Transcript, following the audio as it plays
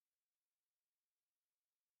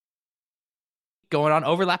going on,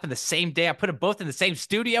 overlapping the same day. I put them both in the same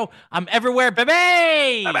studio. I'm everywhere,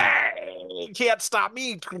 baby. You can't stop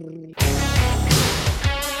me.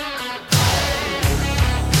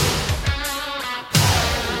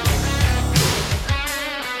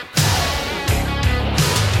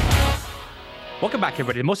 Welcome back,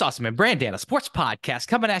 everybody, to the most awesome and brand sports podcast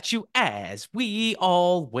coming at you as we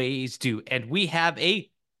always do. And we have a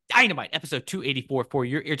dynamite episode 284 for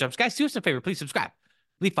your eardrums. Guys, do us a favor. Please subscribe.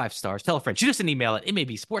 Leave 5 stars. Tell a friend. Shoot us an email at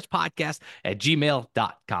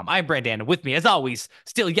mabsportspodcast@gmail.com. I'm Brandon. With me, as always,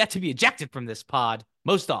 still yet to be ejected from this pod.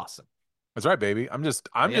 Most awesome. That's right, baby. Yeah.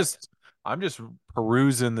 I'm just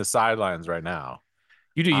perusing the sidelines right now.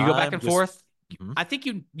 You do. You go back I'm and just, forth. Mhm. I think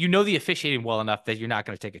you know the officiating well enough that you're not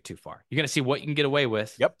going to take it too far. You're going to see what you can get away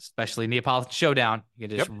with, Yep, especially Neapolitan Showdown. You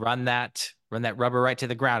can just yep. run that rubber right to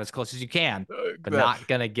the ground as close as you can, but Uh, not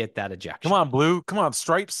going to get that Come ejection. on, Blue. Come on,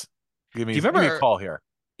 Stripes. Do you Give me a remember? call here.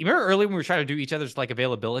 You remember early when we were trying to do each other's like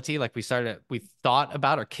availability, like we thought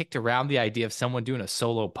about or kicked around the idea of someone doing a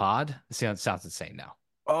solo pod. It sounds insane now.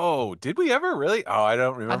 Oh, did we ever really? Oh, I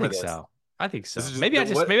don't I remember think this. so. I think This so. is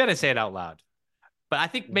just what Maybe I didn't say it out loud. But I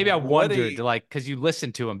think maybe I what wondered, a like, because you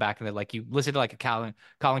listened to him back in the, like, you listen to like a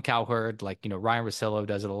Colin Cowherd, like, Ryan Russillo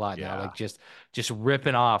does it a lot now, yeah. like just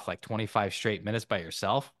ripping off like 25 straight minutes by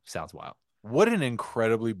yourself. Sounds wild. What an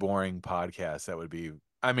incredibly boring podcast that would be.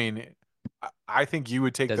 I mean, I think you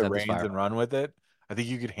would take Does the have this reins fire. and run with it. I think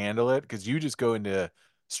you could handle it because you just go into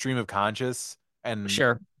stream of conscious, and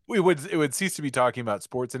Sure. it would cease to be talking about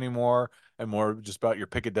sports anymore and more just about your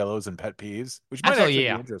picadillos and pet peeves, which might Absolutely. actually be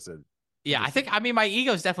Yeah. interested. Yeah. Interesting. I mean, my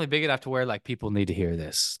ego is definitely big enough to where like people need to hear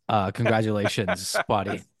this. Congratulations,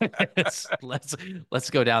 buddy. Let's, let's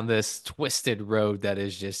go down this twisted road that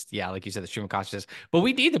is just, yeah, like you said, the stream of consciousness. But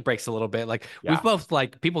we need the breaks a little bit. Like we've Yeah. both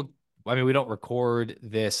like people. I mean, we don't record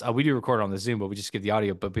this. We do record on the Zoom, but we just give the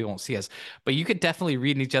audio, but people won't see us. But you could definitely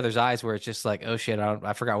read in each other's eyes where it's just like, oh shit,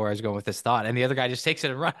 I forgot where I was going with this thought, and the other guy just takes it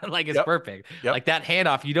and runs like it's Yep. perfect. Yep. Like that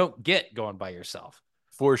handoff you don't get going by yourself.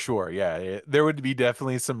 For sure. Yeah. There would be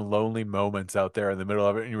definitely some lonely moments out there in the middle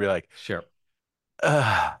of it, and you'd be like, Sure.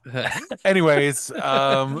 Ugh. Anyways,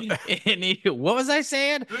 What was I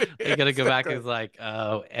saying? You gotta go back exactly. and like,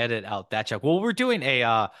 oh, edit out that joke. Well, we're doing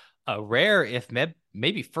a rare, if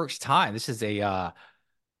maybe first time. This is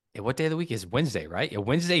what day of the week is Wednesday, right? A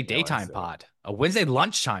Wednesday Yeah, daytime Wednesday. pod, a Wednesday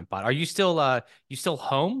lunchtime pod. Are you still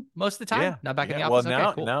home most of the time? Yeah, Not back in yeah. the Well, office? Okay,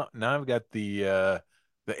 now, cool. now, now I've got the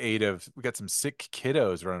aid of we got some sick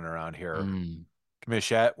kiddos running around here. Mm,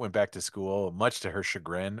 Commichette went back to school, much to her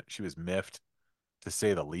chagrin. She was miffed, to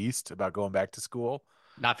say the least, about going back to school.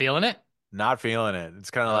 not feeling it? Not feeling it.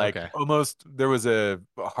 It's kind of like Okay. almost there was a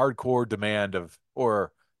hardcore demand of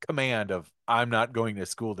or command of I'm not going to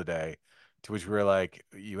school today, to which we were like,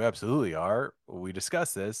 you absolutely are. We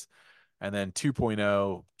discussed this. And then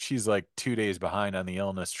 2.0, she's like 2 days behind on the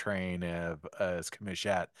illness train of as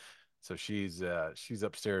Commichette. So she's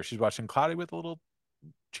upstairs. She's watching Cloudy with a little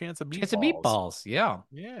chance of Chance of meatballs. meatballs. Yeah.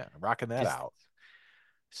 Yeah, rocking that Is out.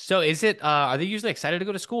 So is it are they usually excited to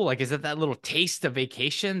go to school? Like is it that little taste of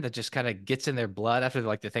vacation that just kind of gets in their blood after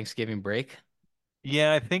like the Thanksgiving break?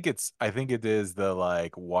 Yeah, I think it is the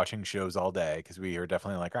like watching shows all day because we are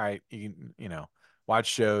definitely like, all right, watch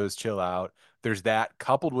shows, chill out. There's that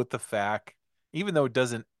coupled with the fact, even though it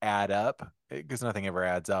doesn't add up, because nothing ever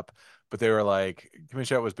adds up, but they were like,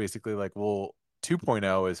 Commissioner was basically like, well,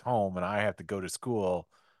 2.0 is home and I have to go to school.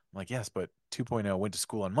 I'm like, yes, but 2.0 went to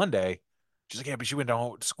school on Monday. She's like, yeah, but she went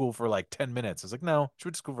to school for like 10 minutes. I was like, no, she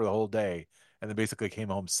went to school for the whole day and then basically came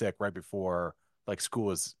home sick right before like school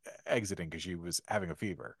was exiting because she was having a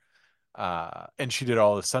fever. And she did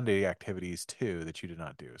all the Sunday activities too that you did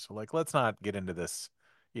not do. So like, let's not get into this,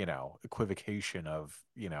 equivocation of,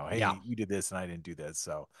 Yeah. hey, you did this and I didn't do this.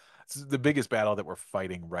 So the biggest battle that we're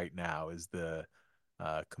fighting right now is the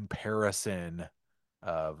comparison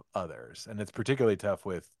of others. And it's particularly tough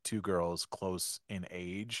with two girls close in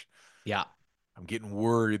age. Yeah. I'm getting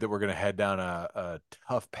worried that we're going to head down a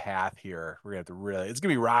tough path here. We're going to have to really, it's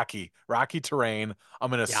going to be rocky terrain.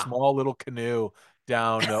 I'm in a Yeah. small little canoe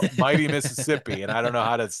down the mighty Mississippi, and I don't know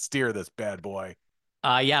how to steer this bad boy.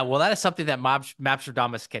 Yeah, well, that is something that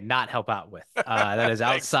Mapstradamus cannot help out with. That is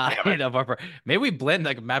Damn it. outside of our. Maybe we blend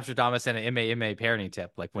like Mapstradamus and an MA parenting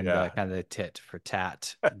tip, like when the Yeah. kind of the tit for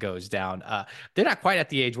tat goes down. They're not quite at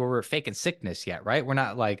the age where we're faking sickness yet, right? We're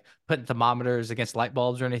not like putting thermometers against light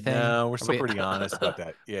bulbs or anything. No, we're Are still we? pretty honest about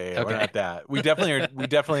that. Yeah, yeah, we're Okay. not that. We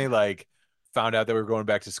definitely like found out that we were going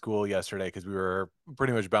back to school yesterday because we were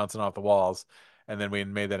pretty much bouncing off the walls. And then we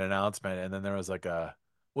made that announcement. And then there was like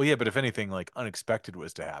well, yeah, but if anything like unexpected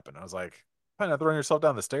was to happen, I was like, Probably not throwing yourself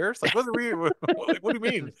down the stairs. Like, what do you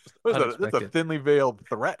mean? That's a Unexpected. thinly veiled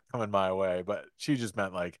threat coming my way. But she just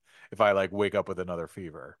meant like if I like wake up with another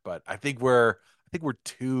fever. But I think we're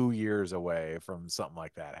 2 years away from something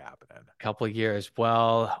like that happening. Couple of years.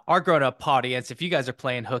 Well, our grown-up audience, if you guys are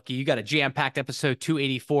playing hooky, you got a jam-packed episode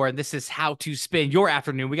 284, and this is how to spend your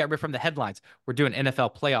afternoon. We got ripped from the headlines. We're doing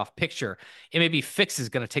NFL playoff picture. MAB Fix is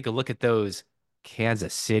going to take a look at those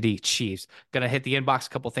Kansas City Chiefs. Going to hit the inbox. A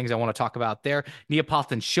couple things I want to talk about there.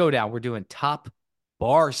 Neapolitan Showdown. We're doing top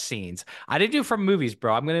bar scenes. I didn't do from movies,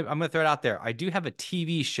 bro. I'm gonna throw it out there. I do have a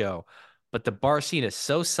TV show, but the bar scene is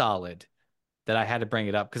so solid that I had to bring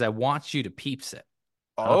it up because I want you to peeps it.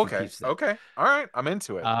 I don't know Oh, if you okay. peeps it. Okay. All right. I'm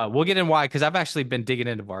into it. We'll get in why because I've actually been digging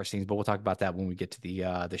into VAR scenes, but we'll talk about that when we get to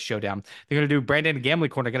the showdown. They're gonna do Brandon and Gambling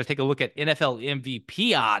Corner. Gonna take a look at NFL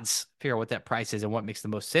MVP odds, figure out what that price is and what makes the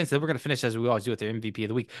most sense. Then we're gonna finish as we always do with their MVP of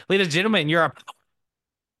the week. Ladies and gentlemen, Europe,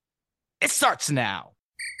 it starts now.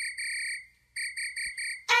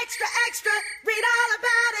 Extra, extra, read all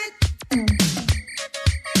about it.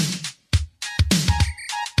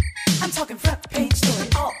 I'm talking front page story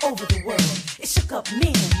all over the world. It shook up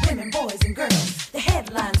men, women, boys, and girls. The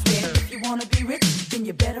headlines read, if you want to be rich, then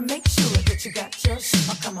you better make sure that you got your shit.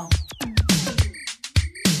 Oh, come on. All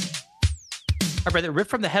right, brother, rip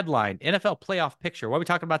from the headline NFL playoff picture. What are we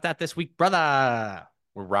talking about that this week, brother?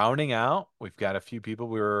 We're rounding out. We've got a few people.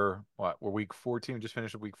 We're week 14. We just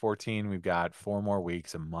finished week 14. We've got 4 more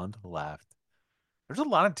weeks, a month left. There's a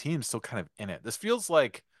lot of teams still kind of in it. This feels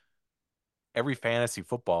like every fantasy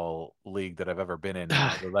football league that I've ever been in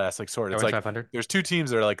the last like sort of it's Everyone's like 500. there's two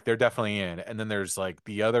teams that are like they're definitely in, and then there's like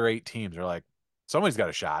the other 8 teams are like somebody's got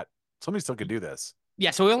a shot. Somebody still could do this.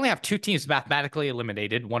 Yeah, so we only have two teams mathematically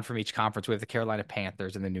eliminated, one from each conference. We have the Carolina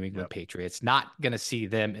Panthers and the New England Yep. Patriots. Not going to see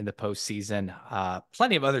them in the postseason.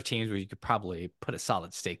 Plenty of other teams where you could probably put a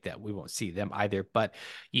solid stake that we won't see them either. But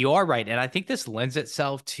you are right. And I think this lends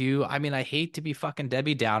itself to, I mean, I hate to be fucking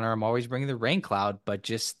Debbie Downer. I'm always bringing the rain cloud, but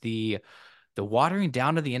just the watering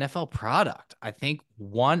down of the NFL product. I think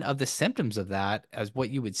one of the symptoms of that, as what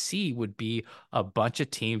you would see, would be a bunch of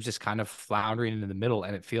teams just kind of floundering in the middle.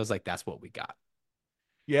 And it feels like that's what we got.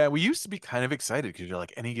 Yeah, we used to be kind of excited because you're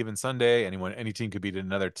like any given Sunday, any team could beat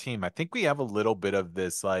another team. I think we have a little bit of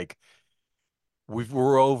this like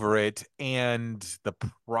we're over it, and the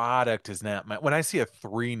product is not. When I see a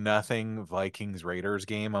 3-0 Vikings Raiders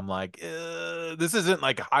game, I'm like, this isn't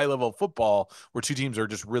like high level football where two teams are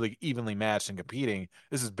just really evenly matched and competing.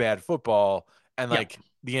 This is bad football, and Yeah. like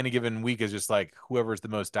the any given week is just like whoever's the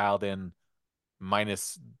most dialed in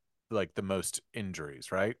minus like the most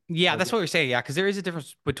injuries, right? Yeah, Like, that's what we're saying. Yeah, because there is a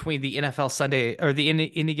difference between the NFL Sunday or the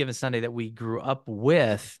any given Sunday that we grew up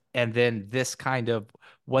with, and then this kind of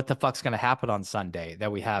what the fuck's going to happen on Sunday that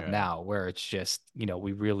we have yeah. now, where it's just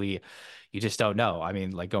we really you just don't know. I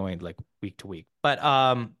mean, like going like week to week, but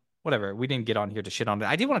whatever. We didn't get on here to shit on it.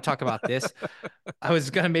 I did want to talk about this. I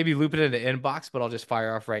was gonna maybe loop it in the inbox, but I'll just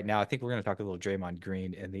fire off right now. I think we're gonna talk a little Draymond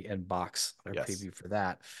Green in the inbox, our Yes. preview for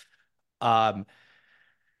that. Um,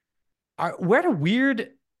 we're at a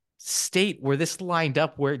weird state where this lined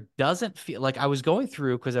up where it doesn't feel like I was going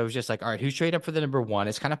through because I was just like, all right, who's trade up for the number one?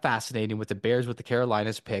 It's kind of fascinating with the Bears with the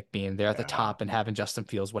Carolinas pick being there at the Yeah. top and having Justin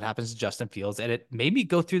Fields. What happens to Justin Fields? And it made me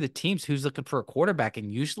go through the teams who's looking for a quarterback.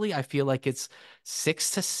 And usually I feel like it's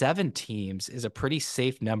 6 to 7 teams is a pretty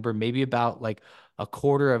safe number. Maybe about like a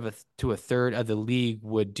quarter to a third of the league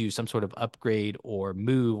would do some sort of upgrade or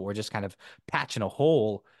move or just kind of patch in a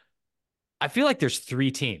hole. I feel like there's 3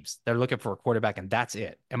 teams that are looking for a quarterback, and that's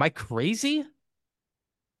it. Am I crazy?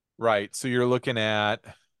 Right. So you're looking at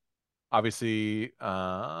obviously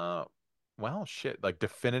well shit, like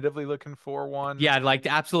definitively looking for one. Yeah, like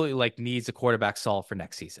absolutely like needs a quarterback solve for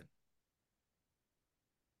next season.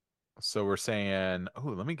 So we're saying,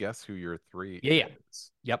 oh, let me guess who your three Yeah, yeah. is.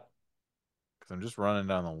 Yep. Because I'm just running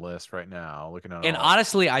down the list right now, looking at And all.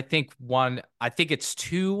 honestly, I think it's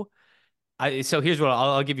two. So here's what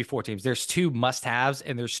I'll give you 4 teams. There's 2 must-haves,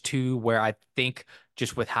 and there's 2 where I think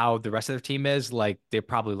just with how the rest of their team is, like they're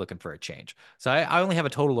probably looking for a change. So I only have a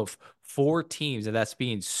total of 4 teams, and that's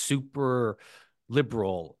being super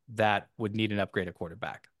liberal that would need an upgrade at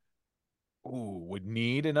quarterback. Ooh, would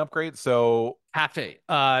need an upgrade. So Have to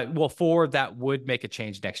well 4 that would make a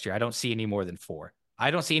change next year. I don't see any more than 4. I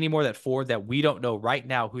don't see any more than 4 that we don't know right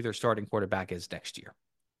now who their starting quarterback is next year.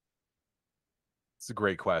 it's a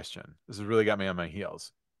great question. This has really got me on my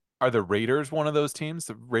heels. Are the Raiders one of those teams?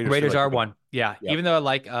 The Raiders feel Raiders like are they're one. Yeah. yep. Even though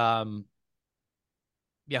like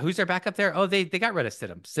yeah, who's their backup there? Oh, they got rid of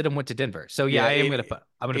Stidham. Stidham went to Denver. So yeah, Yeah, I'm gonna put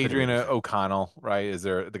the Adrian Raiders there. O'Connell, right? Is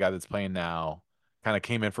there the guy that's playing now? Kind of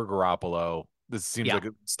came in for Garoppolo. This seems Yeah. like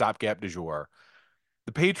a stopgap du jour.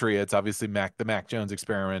 The Patriots, obviously, the Mac Jones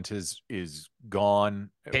experiment is gone.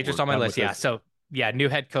 Patriots We're on my done list. with Yeah. this. So yeah, new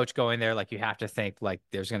head coach going there. Like you have to think like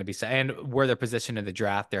there's going to be and where they're positioned in the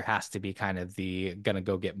draft, there has to be kind of the gonna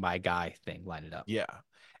go get my guy thing lined up. Yeah,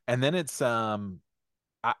 and then it's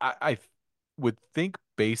I would think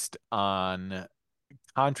based on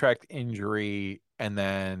contract injury and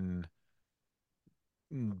then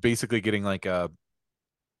basically getting like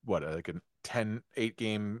like a 10-8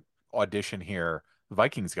 game audition here. The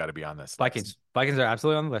Vikings got to be on this list. Vikings are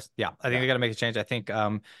absolutely on the list. Yeah, I think Yeah. they got to make a change. I think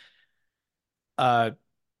uh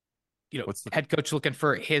What's the head coach looking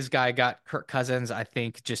for his guy got Kirk Cousins. I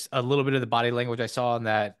think just a little bit of the body language I saw on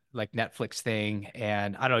that like Netflix thing,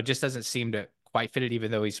 and I don't know, it just doesn't seem to quite fit it,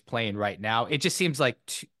 even though he's playing right now. It just seems like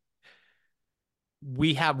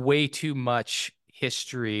we have way too much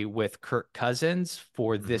history with Kirk Cousins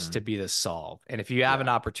for this Mhm. to be the solve. And if you have an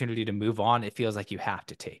Yeah. opportunity to move on, it feels like you have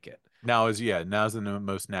to take it. Now's the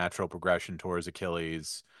most natural progression towards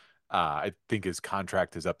Achilles. I think his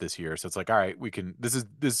contract is up this year, so it's like, all right, we can. This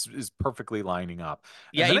is perfectly lining up.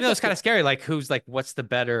 And Yeah, then I even though guess it's kind of scary, like who's like, what's the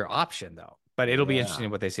better option though? But it'll be yeah, interesting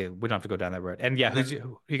what they say. We don't have to go down that road. And yeah, and then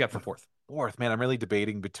who you got for the fourth? fourth, man, I'm really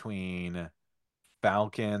debating between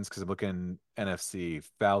Falcons because I'm looking NFC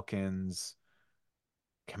Falcons,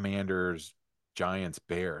 Commanders, Giants,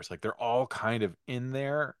 Bears. Like they're all kind of in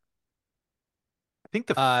there. I think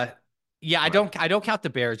the Uh, yeah, go ahead. I don't count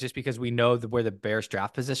the Bears just because we know where the Bears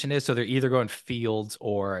draft position is. So they're either going Fields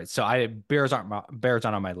or so I Bears aren't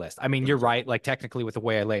on my list. I mean, you're Bears are. right. Like technically with the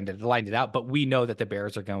way I lined it out, but we know that the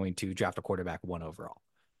Bears are going to draft a quarterback one overall.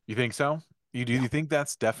 You think so? Yeah. You think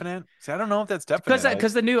that's definite? See, I don't know if that's definite. Because I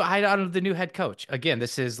don't know the new head coach again.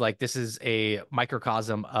 This is a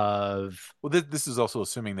microcosm of This is also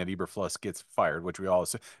assuming that Eberflus gets fired, which we all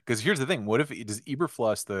assume. Because here's the thing: what if does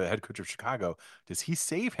Eberflus, the head coach of Chicago, does he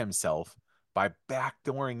save himself by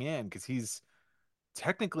backdooring in? Because he's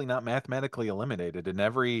technically not mathematically eliminated in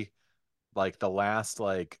every like the last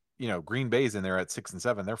Green Bay's in there at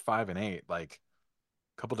 6-7, they're 5-8. Like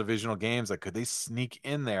a couple divisional games, like could they sneak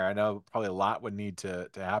in there? I know probably a lot would need to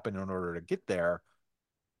happen in order to get there.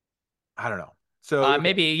 I don't know. So okay,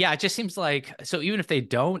 maybe yeah. It just seems like so even if they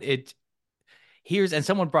don't, it here's and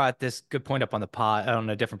someone brought this good point up on the pod on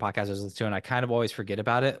a different podcast I was listening to, and I kind of always forget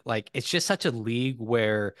about it. Like it's just such a league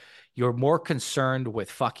where you're more concerned with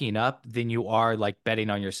fucking up than you are like betting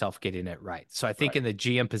on yourself getting it right. So I think right. in the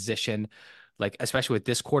GM position, like especially with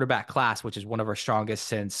this quarterback class, which is one of our strongest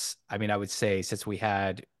since I mean, I would say since we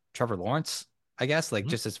had Trevor Lawrence, I guess, like Mhm.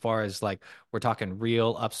 just as far as like we're talking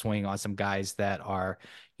real upswing on some guys that are,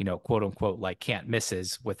 quote unquote, like can't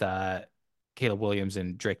misses with Caleb Williams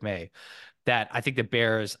and Drake May that I think the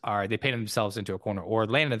Bears they painted themselves into a corner or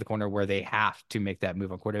landed in the corner where they have to make that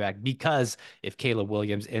move on quarterback because if Caleb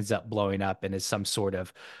Williams ends up blowing up and is some sort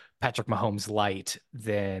of Patrick Mahomes light,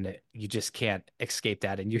 then you just can't escape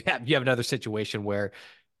that. And you have another situation where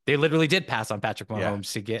they literally did pass on Patrick Yeah.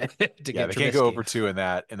 Mahomes to get to Yeah, get they can't go Trubisky. over two in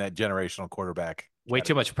that generational quarterback Way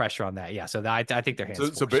too category. much pressure on that. Yeah. So I think their hands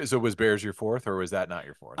So so forced. so was Bears your fourth, or was that not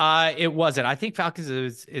your fourth? It wasn't. I think Falcons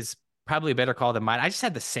is probably a better call than mine. I just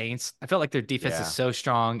had the Saints. I felt like their defense is Yeah, so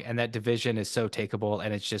strong and that division is so takeable.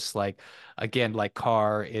 And it's just like, again, like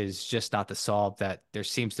Carr is just not the solve that there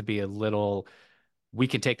seems to be a little. We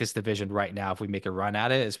can take this division right now if we make a run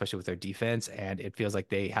at it, especially with their defense. And it feels like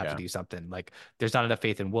they have to yeah. do something. Like there's not enough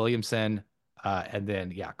faith in Williamson. And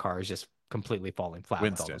then, yeah, Carr is just completely falling flat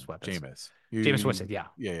with all those Winston, weapons. Jameis. James Winston. Yeah.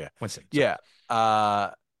 Yeah, yeah, Winston. Sorry.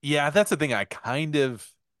 yeah. Yeah. That's the thing. I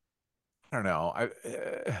don't know.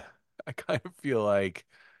 I kind of feel like,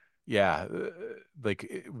 yeah,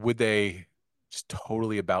 would they just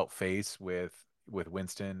totally about face with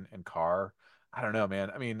Winston and Carr? I don't know, man.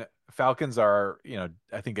 I mean, Falcons are,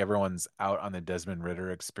 I think everyone's out on the Desmond Ritter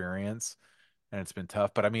experience, and it's been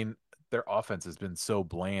tough. But I mean, their offense has been so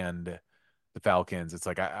bland. The Falcons, it's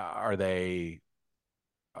like, are they?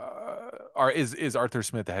 Is Arthur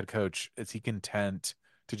Smith the head coach? Is he content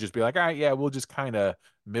to just be like, all right, yeah, we'll just kind of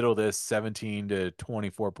middle this 17 to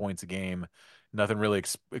 24 points a game, nothing really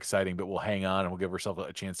exciting, but we'll hang on and we'll give ourselves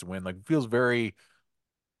a chance to win. Like feels very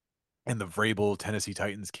in the Vrabel Tennessee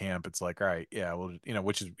Titans camp. It's like, all right, yeah, well,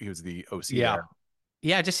 which is he was the OC Yeah. there.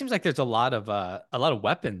 Yeah, it just seems like there's a lot of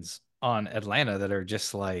weapons on Atlanta that are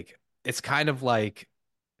just like it's kind of like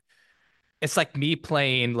it's like me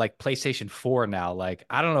playing like PlayStation 4 now. Like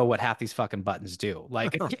I don't know what half these fucking buttons do.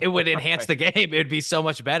 Like it would enhance Right. the game. It'd be so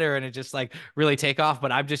much better and it just like really take off,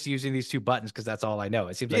 but I'm just using these two buttons because that's all I know.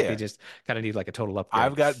 It seems like they Yeah, just kind of need like a total I've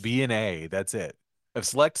upgrade. got B and A. That's it. If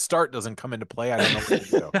select start doesn't come into play, I don't know what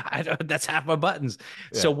to do. I don't, that's half my buttons.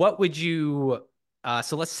 So Yeah. what would you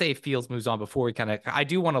so let's say Fields moves on before we kind of I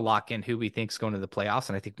do want to lock in who we think's going to the playoffs,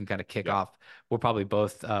 and I think we can kind of kick Yeah. off. We'll probably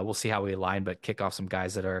both we'll see how we align, but kick off some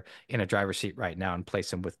guys that are in a driver's seat right now and place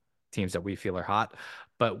them with teams that we feel are hot.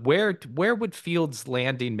 But where would Fields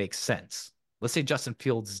landing make sense? Let's say Justin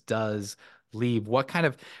Fields does leave. What kind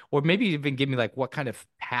of, or maybe even give me like what kind of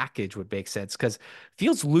package would make sense? Because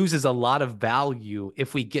Fields loses a lot of value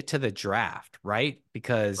if we get to the draft, right?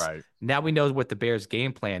 Because Right. now we know what the Bears'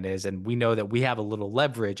 game plan is, and we know that we have a little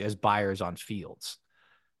leverage as buyers on Fields.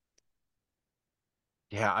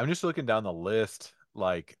 Yeah. I'm just looking down the list.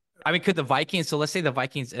 Like, I mean, could the Vikings, so let's say the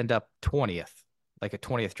Vikings end up 20th, like a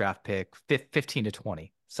 20th draft pick, 15 to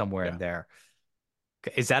 20, somewhere in yeah. there.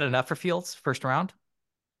 Is that enough for Fields first round?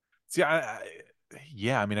 See,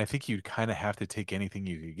 yeah, I mean, I think you'd kind of have to take anything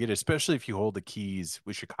you could get, especially if you hold the keys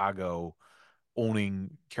with Chicago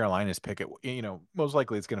owning Carolina's pick at, most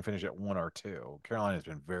likely it's going to finish at 1 or 2. Carolina's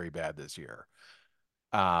been very bad this year.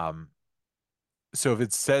 Um, so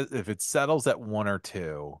if it settles at 1 or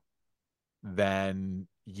 2, then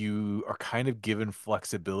you are kind of given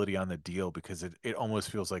flexibility on the deal because it almost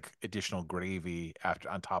feels like additional gravy after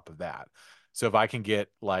on top of that. So if I can get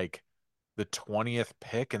like the 20th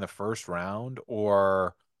pick in the first round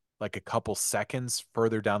or like a couple seconds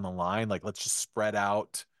further down the line, like let's just spread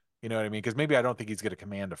out, you know what I mean? Because maybe I don't think he's going to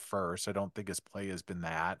command a first. I don't think his play has been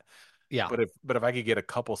that. Yeah. But if I could get a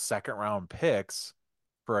couple second round picks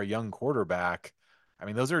for a young quarterback, I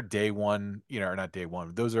mean, those are day one, or not day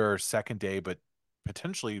one. Those are second day, but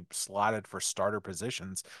potentially slotted for starter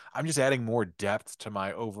positions. I'm just adding more depth to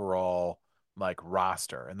my overall like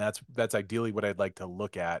roster, and that's ideally what I'd like to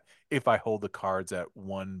look at if I hold the cards at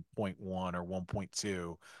 1.1 or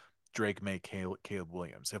 1.2. Drake May, Caleb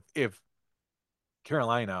Williams. If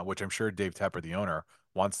Carolina, which I'm sure Dave Tepper, the owner,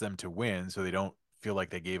 wants them to win, so they don't feel like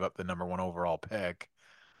they gave up the number one overall pick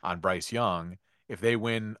on Bryce Young. If they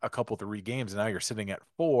win a couple 3 games and now you're sitting at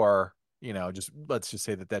 4, just let's just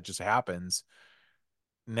say that just happens.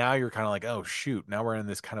 Now you're kind of like, oh shoot, now we're in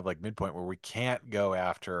this kind of like midpoint where we can't go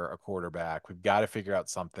after a quarterback. We've got to figure out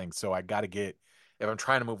something. So I got to get, if I'm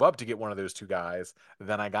trying to move up to get one of those 2 guys,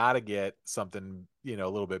 then I got to get something, a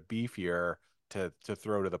little bit beefier to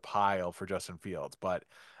throw to the pile for Justin Fields. But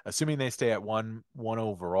assuming they stay at one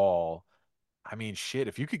overall, I mean, shit,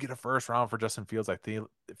 if you could get a first round for Justin Fields,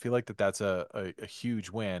 feel like that's a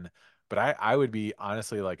huge win. But I would be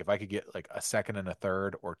honestly like if I could get like a second and a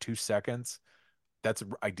third or 2 seconds, that's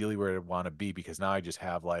ideally where I'd want to be because now I just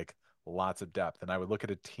have like lots of depth. And I would look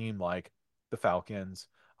at a team like the Falcons.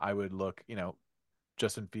 I would look,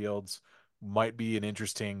 Justin Fields might be an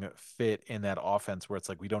interesting fit in that offense where it's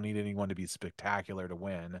like we don't need anyone to be spectacular to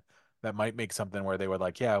win. That might make something where they would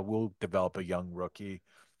like, yeah, we'll develop a young rookie.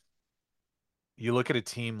 You look at a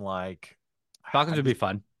team like Falcons I would be just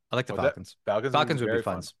fun. I like the was that Falcons. Falcons would be Falcons would be very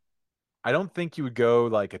fun. fun. I don't think you would go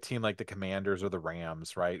like a team like the Commanders or the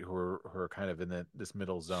Rams, right? Who are kind of in this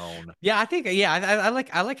middle zone. Yeah, I think yeah, I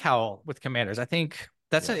like how with Commanders. I think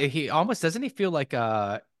that's Yeah, he almost doesn't he feel like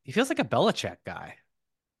he feels like a Belichick guy.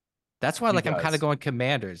 That's why he like I'm kind of does. going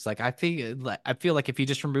Commanders. Like I feel like if you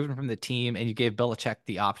just removed him from the team and you gave Belichick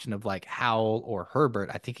the option of like Howell or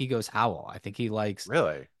Herbert, I think he goes Howell. I think Really he likes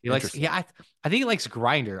interesting. yeah, I think he likes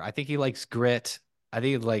grinder. I think he likes grit. I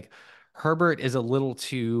think like Herbert is a little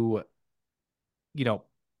too, you know,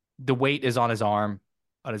 the weight is on his arm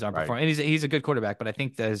Right, performance. And he's a good quarterback, but I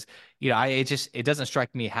think there's, it doesn't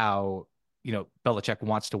strike me how, Belichick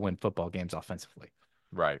wants to win football games offensively.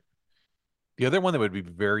 right. The other one that would be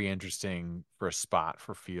very interesting for a spot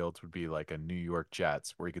for Fields would be like a New York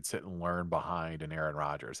Jets, where he could sit and learn behind an Aaron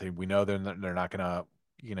Rodgers. We know they're not gonna,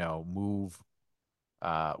 move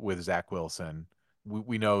with Zach Wilson.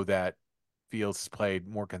 We know that Fields has played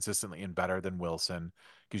more consistently and better than Wilson.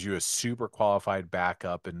 Gives you a super qualified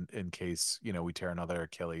backup in case, we tear another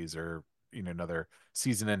Achilles or, another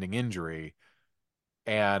season-ending injury.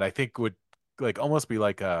 And I think would like almost be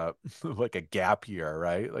like a like a gap year,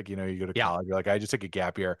 right? Like, you go to Yeah. college, you're like, I just took a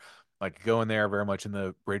gap year, like go in there very much in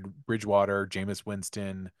the Bridgewater, Jameis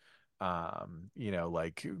Winston,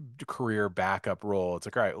 like career backup role. It's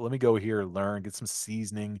like, all right, let me go here, learn, get some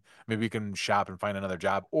seasoning. Maybe you can shop and find another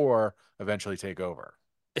job or eventually take over.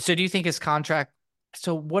 So do you think his contract?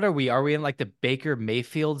 So what are we? Are we in like the Baker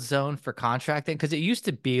Mayfield zone for contracting? Because it used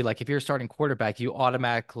to be like if you're a starting quarterback, you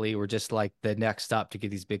automatically were just like the next up to get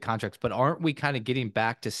these big contracts. But aren't we kind of getting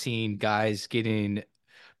back to seeing guys getting?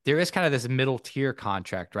 There is kind of this middle tier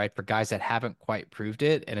contract, right, for guys that haven't quite proved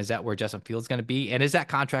it. And is that where Justin Fields going to be? And is that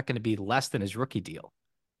contract going to be less than his rookie deal?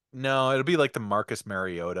 No, it'll be like the Marcus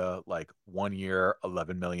Mariota, like 1 year,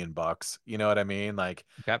 11 million bucks. You know what I mean? Like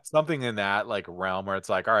Okay. something in that like realm where it's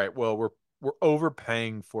like, all right, well, we're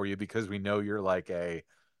overpaying for you because we know you're like a,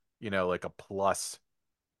 like a plus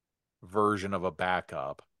version of a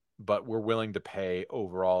backup, but we're willing to pay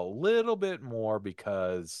overall a little bit more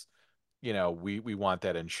because, we want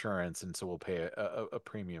that insurance, and so we'll pay a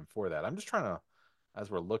premium for that. I'm just trying to,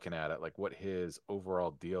 as we're looking at it, like what his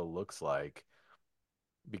overall deal looks like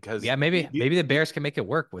because Yeah, maybe the Bears can make it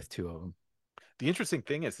work with two of them. the interesting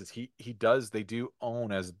thing is he does they do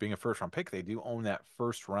own, as being a first round pick, they do own that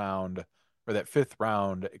first round or that fifth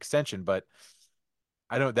round extension, but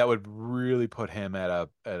I don't that would really put him at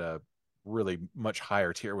a really much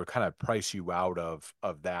higher tier. It would kind of price you out of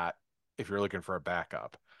that if you're looking for a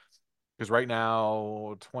backup. Because right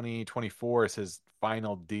now 2024 is his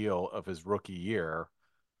final deal of his rookie year,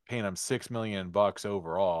 paying him 6 million bucks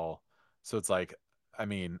overall. So it's like, I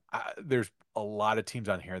mean, there's a lot of teams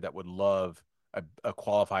on here that would love a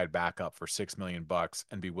qualified backup for 6 million bucks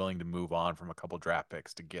and be willing to move on from a couple draft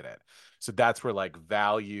picks to get it. So that's where like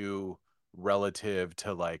value relative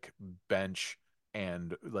to like bench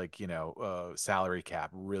and like salary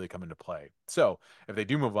cap really come into play. So if they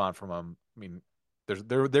do move on from him, I mean,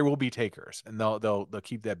 there will be takers, and they'll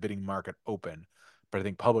keep that bidding market open. But I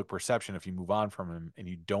think public perception, if you move on from him and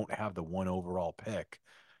you don't have the one overall pick,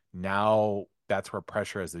 now that's where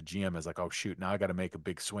pressure as the GM is like, oh shoot, now I got to make a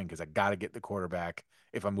big swing because I got to get the quarterback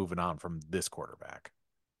if I'm moving on from this quarterback.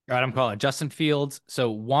 All right, I'm calling Justin Fields.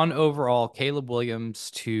 So one overall, Caleb Williams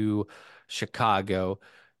to Chicago.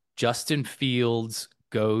 Justin Fields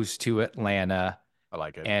goes to Atlanta, I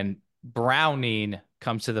like it. and Browning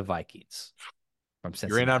comes to the Vikings from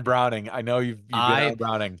You're in on Cincinnati. Browning. I know you've been on I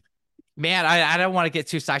Browning. Man, I don't want to get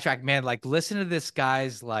too sidetracked, man. Like, listen to this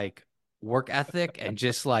guy's like work ethic and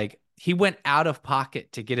just like he went out of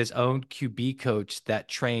pocket to get his own QB coach that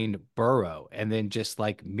trained Burrow and then just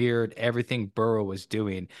like mirrored everything Burrow was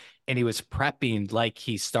doing. And he was prepping like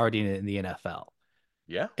he's starting in the NFL.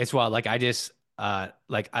 Yeah. It's wild. Like, I just,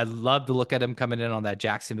 like, I love to look at him coming in on that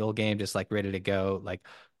Jacksonville game, just like ready to go. Like,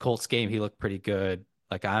 Colts game, he looked pretty good.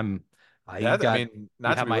 Like, That, I mean, you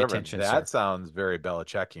not to have be my whatever, attention, that sir. sounds very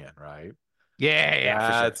Belichickian, right? Yeah,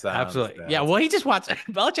 for sure. That sounds Absolutely. Yeah. that's Well, he just wants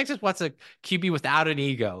Belichick just wants a QB without an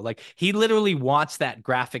ego. Like he literally wants that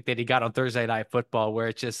graphic that he got on Thursday Night Football where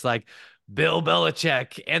it's just like Bill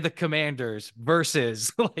Belichick and the Commanders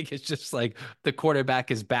versus like it's just like the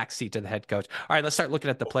quarterback is backseat to the head coach. All right, let's start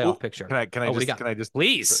looking at the playoff oh, picture. can I Oh, what do you just got? can I just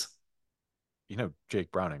Please.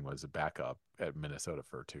 Jake Browning was a backup at Minnesota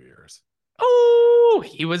for 2 years. Oh,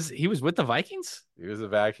 he was with the Vikings? He was a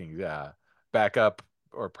Vikings, yeah. Backup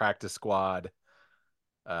or practice squad.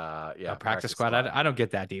 A Yeah, practice practice squad. squad. I don't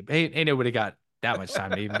get that deep. Ain't nobody got that much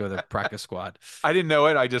time to even go to the practice squad. I didn't know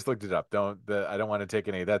it. I just looked it up. I don't want to take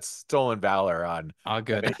any. That's stolen valor on All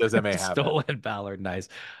good. does MA have it? Stolen Valor. Nice.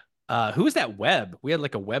 Who was that Webb? We had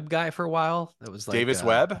like a Webb guy for a while. That was like, Davis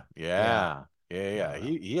Webb? yeah, Yeah. Yeah, yeah. uh,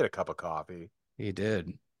 He had a cup of coffee. he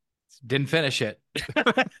did. Didn't finish it.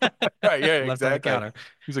 Right, yeah, Left on the exactly. counter.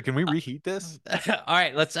 He's like, "Can we reheat this?" All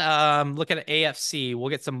right, let's look at AFC. We'll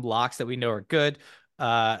get some locks that we know are good.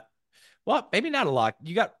 Uh, well, maybe not a lock.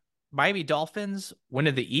 You got Miami Dolphins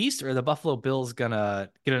winning the East, or the Buffalo Bills gonna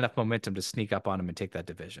get enough momentum to sneak up on them and take that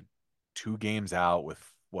division? 2 games out with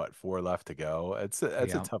what, 4 left to go. That's a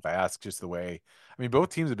Yeah. tough ask. Just the way, I mean, both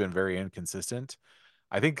teams have been very inconsistent.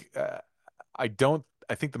 I think I don't.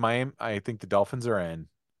 I think the Miami. I think the Dolphins are in.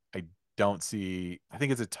 I don't see. I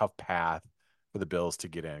think it's a tough path for the Bills to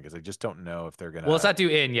get in because I just don't know if they're Well, let's gonna. not do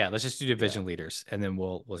in yet. Let's just do Yeah, division leaders, and then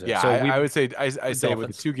we'll do it. yeah. So I we would say I say with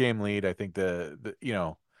a Dolphins. 2 game lead. I think the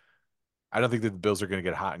I don't think that the Bills are going to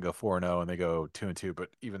get hot and go 4-0 and they go 2-2. But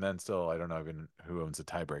even then, still, I don't know even who owns a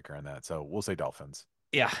tiebreaker on that. So we'll say Dolphins.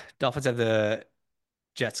 Yeah, Dolphins have the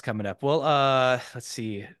Jets coming up. Well, let's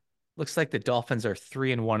see. Looks like the Dolphins are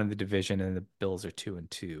 3-1 in the division, and the Bills are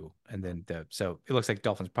 2-2. And then so it looks like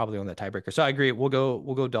Dolphins probably on the tiebreaker. So I agree. We'll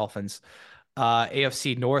go Dolphins.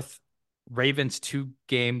 AFC North, Ravens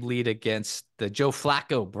 2-game lead against the Joe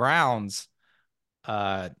Flacco Browns.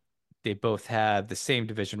 Uh, they both have the same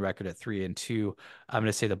division record at 3-2. I'm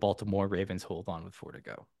gonna say the Baltimore Ravens hold on with 4 to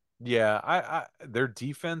go. Yeah, I their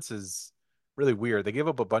defense is really weird. They gave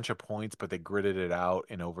up a bunch of points, but they gritted it out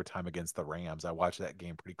in overtime against the Rams. I watched that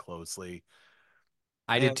game pretty closely.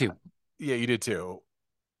 I did And too. yeah, you did too.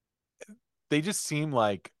 They just seem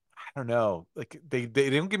like, I don't know, like they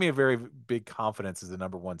don't give me a very big confidence as the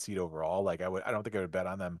number 1 seed overall. Like I don't think I would bet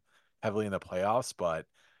on them heavily in the playoffs, but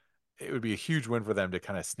it would be a huge win for them to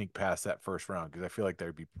kind of sneak past that first round because I feel like they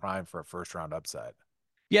would be primed for a first round upset.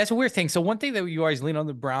 Yeah, it's a weird thing. So one thing that you always lean on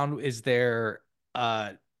the Brown is their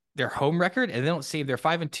home record, and they don't see they're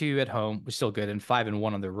 5-2 at home, which is still good, and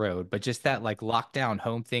 5-1 on the road. But just that like lockdown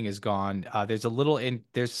home thing is gone.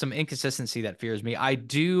 There's some inconsistency that fears me. I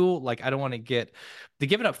don't want to get the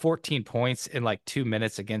giving up 14 points in like 2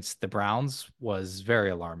 minutes against the Browns was very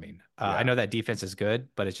alarming. I Yeah, know that defense is good,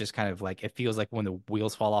 but it's just kind of like it feels like when the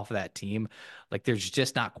wheels fall off of that team, like there's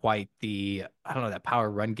just not quite the I don't know that power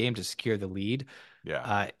run game to secure the lead.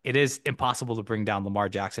 yeah, It is impossible to bring down Lamar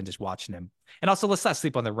Jackson just watching him. And also, let's not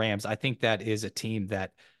sleep on the Rams. I think that is a team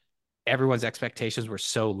that everyone's expectations were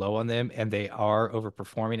so low on them, and they are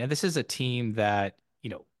overperforming. And this is a team that,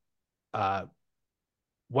 uh,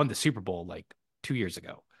 won the Super Bowl like 2 years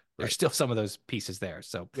ago. There's right. still some of those pieces there.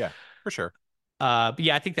 So, Yeah, for sure. but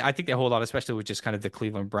yeah, I think they hold on, especially with just kind of the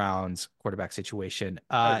Cleveland Browns quarterback situation.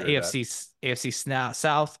 I agree with that.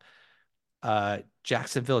 South.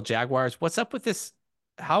 Jacksonville Jaguars. What's up with this?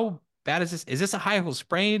 How bad is this? Is this a high ankle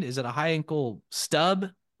sprain? Is it a high ankle stub?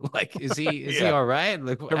 Like, is he Yeah. all right?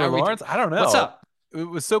 Like, Trevor Lawrence, I don't what's know. up? It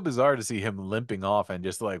was so bizarre to see him limping off and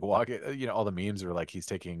just like walking. All the memes are like he's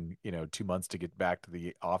taking 2 months to get back to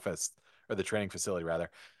the office or the training facility rather.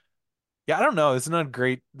 Yeah, I don't know. This is not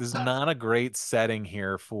great. This is not a great setting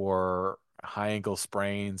here for high ankle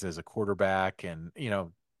sprains as a quarterback, and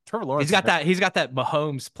Trevor Lawrence. He's got that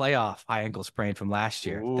Mahomes playoff high ankle sprain from last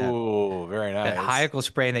year. Ooh, very That high nice. ankle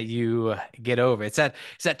sprain that you get over. It's that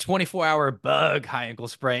 24-hour bug high ankle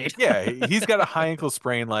sprain. Yeah, he's got a high ankle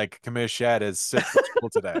sprain like Kamish Shad is sick for school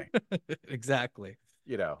today. Exactly.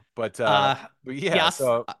 But Uh, yeah, yeah,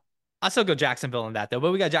 so I'll still go Jacksonville in that though.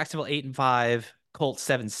 But we got Jacksonville 8-5, Colts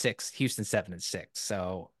 7-6, Houston 7-6.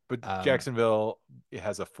 So, but Jacksonville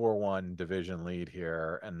has a 4-1 division lead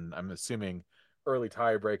here, and I'm assuming early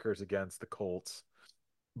tiebreakers against the Colts.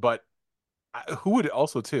 But who would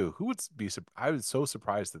also too? Who would be? I was so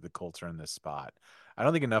surprised that the Colts are in this spot. I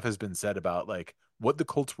don't think enough has been said about like what the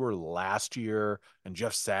Colts were last year and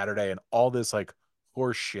Jeff Saturday and all this like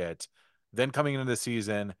horse shit. Then coming into the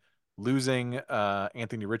season, losing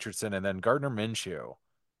Anthony Richardson and then Gardner Minshew.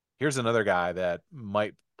 Here's another guy that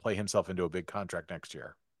might play himself into a big contract next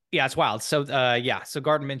year. yeah, it's wild. So so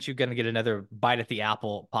Gardner Minshew gonna get another bite at the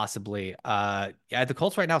apple, possibly. Yeah, the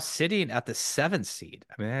Colts right now sitting at the 7th seed.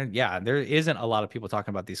 I mean, yeah, there isn't a lot of people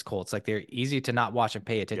talking about these Colts. Like they're easy to not watch and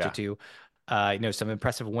pay attention Yeah. to. Some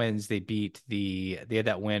impressive wins. They had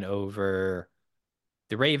that win over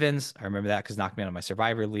the Ravens. I remember that because knocked me out of my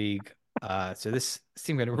Survivor League. So this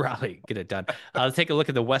team gonna really get it done. Let's take a look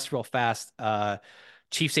at the West real fast.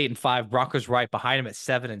 Chiefs 8-5, Broncos right behind them at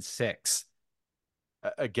 7-6.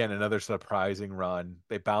 Again, another surprising run.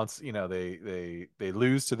 They bounce, they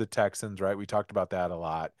lose to the Texans, right? We talked about that a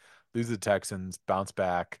lot. Lose to the Texans, bounce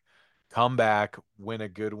back, come back, win a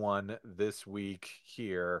good one this week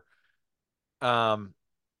here. Um,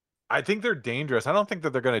 I think they're dangerous. I don't think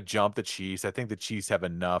that they're going to jump the Chiefs. I think the Chiefs have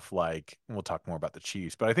enough, like, and we'll talk more about the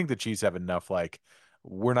Chiefs, but I think the Chiefs have enough, like,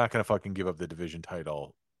 we're not going to fucking give up the division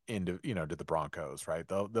title to the Broncos, right?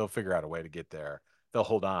 They'll figure out a way to get there. They'll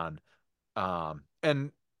hold on.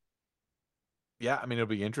 And yeah, I mean, it'll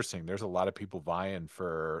be interesting. There's a lot of people vying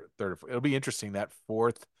for third. It'll be interesting that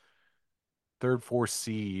fourth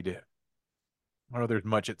seed. I don't know if there's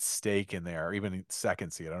much at stake in there, even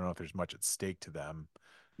second seed. I don't know if there's much at stake to them.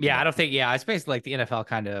 You Yeah, I know, don't think. Yeah, it's basically like the NFL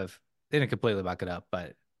kind of they didn't completely buck it up,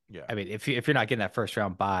 but yeah. I mean, if you're not getting that first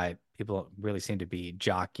round bye, people really seem to be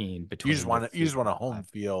jockeying between You just want a home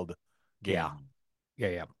field Yeah,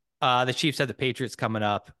 game. yeah. The Chiefs have the Patriots coming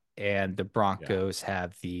up, and the Yeah. Broncos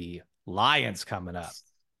have the Lions coming up.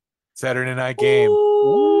 Saturday night game.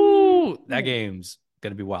 Ooh, that game's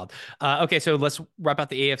gonna be wild. Okay, so let's wrap out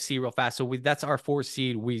the AFC real fast. So that's our 4th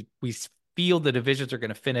seed. We feel the divisions are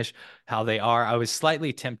gonna finish how they are. I was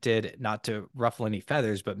slightly tempted not to ruffle any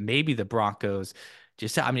feathers, but maybe the Broncos.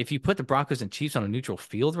 I mean, if you put the Broncos and Chiefs on a neutral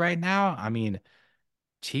field right now, I mean,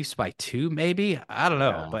 Chiefs by 2, maybe. I don't know,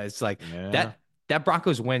 Yeah. but it's like Yeah. that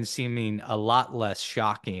Broncos win seeming a lot less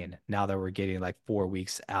shocking now that we're getting like 4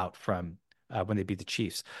 weeks out from when they beat the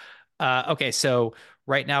Chiefs. Okay, so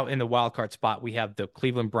right now in the wild card spot, we have the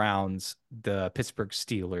Cleveland Browns, the Pittsburgh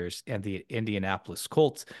Steelers, and the Indianapolis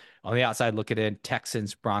Colts. On the outside, looking in,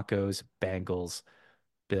 Texans, Broncos, Bengals,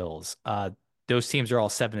 Bills. Those teams are all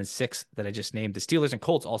 7-6 that I just named. The Steelers and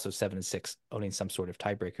Colts also 7-6, owning some sort of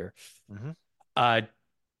tiebreaker. Mhm. Uh,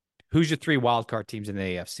 who's your 3 wild card teams in the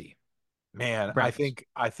AFC? Man, Broncos.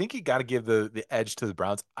 I think you got to give the edge to the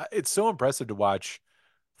Browns. It's so impressive to watch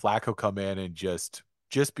Flacco come in and just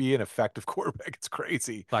be an effective quarterback. It's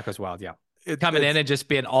crazy. Flacco's wild, yeah. coming in it's and just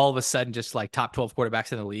being all of a sudden just like top 12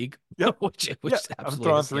 quarterbacks in the league, yep. which Yeah, is I'm absolutely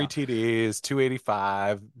throwing his, three TDs,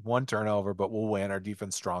 285, one turnover, but we'll win. Our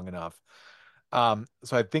defense strong enough. So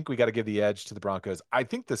I think we got to give the edge to the Broncos. I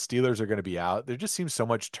think the Steelers are going to be out. There just seems so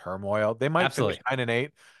much turmoil. They might finish Absolutely.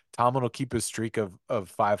 9-8. Tomlin will keep his streak of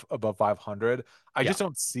five above 500. I Yeah. just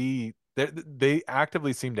don't see they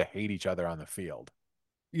actively seem to hate each other on the field.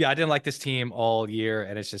 Yeah, I didn't like this team all year,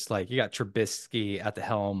 and it's just like you got Trubisky at the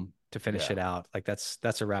helm to finish Yeah. it out. Like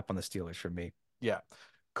that's a wrap on the Steelers for me. Yeah.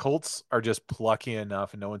 Colts are just plucky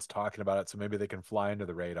enough and no one's talking about it, so maybe they can fly under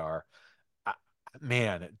the radar. I,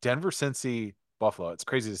 Man, Denver, Cincy, Buffalo. It's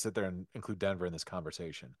crazy to sit there and include Denver in this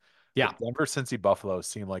conversation. Yeah. But Denver, Cincy, Buffalo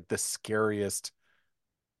seem like the scariest,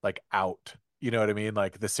 like out. You know what I mean?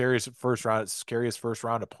 Like the scariest first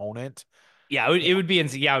round opponent. Yeah, it would be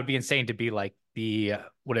yeah, it would be insane to be like the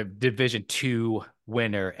what a Division 2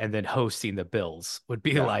 winner and then hosting the Bills would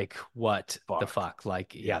be Yeah. like what the Fuck. fuck?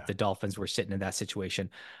 Like, yeah, if Yeah. the Dolphins were sitting in that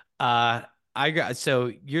situation. Uh I got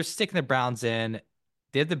so you're sticking the Browns in.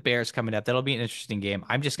 They have the Bears coming up. That'll be an interesting game.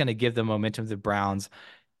 I'm just gonna give the momentum to the Browns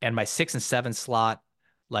and my 6 and 7 slot.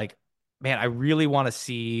 Like, man, I really want to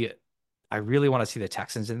see the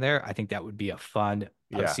Texans in there. I think that would be a fun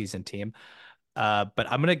Yeah. postseason team. But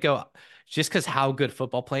I'm gonna go just because how good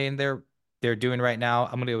football playing they're doing right now.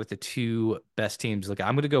 I'm gonna go with the two best teams. Look,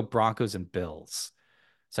 I'm gonna go Broncos and Bills.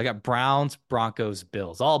 So I got Browns, Broncos,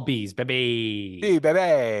 Bills, all B's, baby. Hey,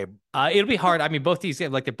 baby. It'll be hard. I mean, both these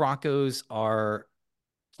games, like the Broncos are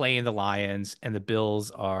playing the Lions and the Bills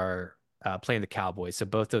are playing the Cowboys. So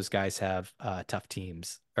both those guys have tough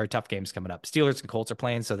teams or tough games coming up. Steelers and Colts are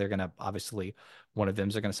playing, so they're gonna obviously one of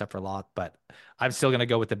them's are gonna suffer a lot. But I'm still gonna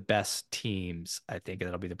go with the best teams. I think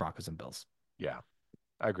that'll be the Broncos and Bills. Yeah,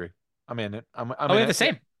 I agree. I'm in it. I'm Oh, we in have the it.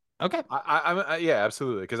 Yeah. same. Okay. Yeah,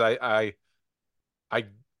 absolutely. Because I,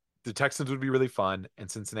 the Texans would be really fun, and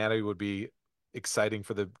Cincinnati would be exciting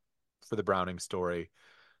for the Browning story.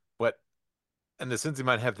 But and the Cincy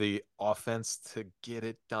might have the offense to get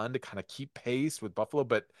it done to kind of keep pace with Buffalo,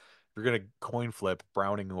 but if you're gonna coin flip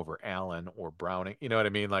Browning over Allen or Browning, you know what I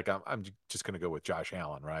mean? Like I'm just gonna go with Josh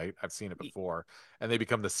Allen, right? I've seen it before, and they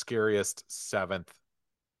become the scariest seventh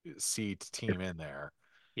seed team in there.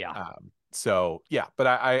 Yeah. So yeah, but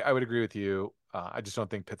I would agree with you. I just don't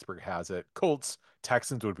think Pittsburgh has it. Colts,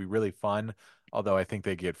 Texans would be really fun. Although I think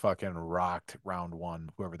they get fucking rocked round one,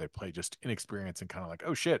 whoever they play, just inexperienced and kind of like,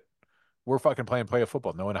 oh shit, we're fucking playing play of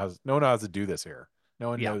football. No one knows how to do this here. No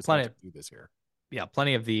one Yeah. knows how Plenty. to do this here. Yeah.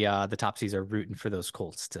 Plenty of the top seeds are rooting for those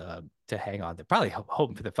Colts to hang on. They're probably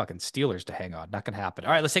hoping for the fucking Steelers to hang on. Not gonna happen.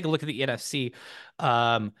 All right. Let's take a look at the NFC.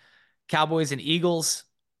 Um, Cowboys and Eagles.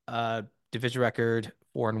 Division record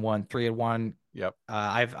 4-1, 3-1. Yep.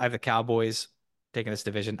 I have the Cowboys taking this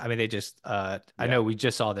division. I mean, they just I Yeah. know we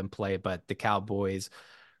just saw them play, but the Cowboys,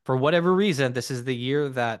 for whatever reason, this is the year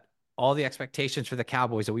that all the expectations for the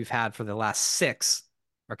Cowboys that we've had for the last six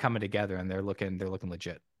are coming together, and they're looking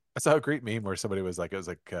legit. I saw a great meme where somebody was like, it was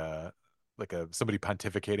like a somebody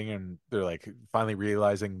pontificating, and they're like finally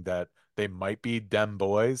realizing that they might be dem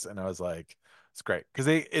boys, and I was like, it's great because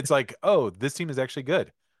it's like, oh, this team is actually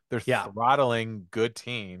good. They're Yeah. throttling good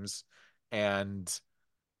teams, and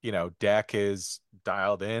Dak is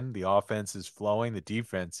dialed in. The offense is flowing. The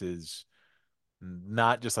defense is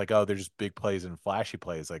not just like, oh, they're just big plays and flashy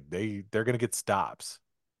plays. Like they're gonna get stops.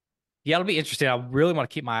 Yeah, it'll be interesting. I really want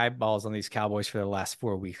to keep my eyeballs on these Cowboys for the last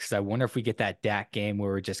 4 weeks because I wonder if we get that Dak game where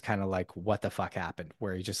we're just kind of like, what the fuck happened?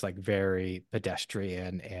 Where he's just like very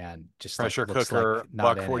pedestrian and just like Pressure looks like cooker, not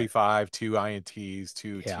buck in it. 45, two INTs,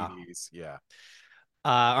 two Yeah. TDs. Yeah.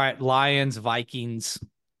 All right, Lions, Vikings,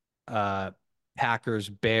 uh, Packers,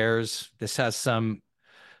 Bears. This has some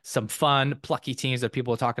fun, plucky teams that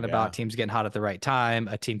people are talking Yeah. about. Teams getting hot at the right time.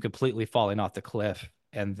 A team completely falling off the cliff,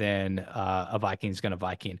 and then a Viking's going to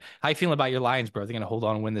Viking. How you feeling about your Lions, bro? Are they going to hold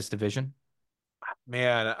on and win this division?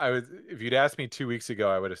 Man, if you'd asked me 2 weeks ago,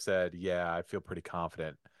 I would have said, yeah, I feel pretty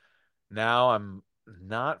confident. Now I'm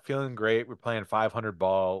not feeling great. We're playing 500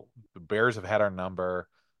 ball. The Bears have had our number.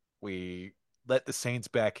 We let the Saints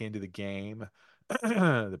back into the game.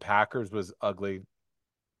 The Packers was ugly.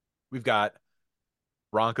 We've got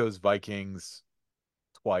Broncos, Vikings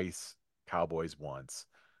twice, Cowboys once.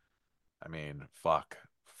 I mean, fuck.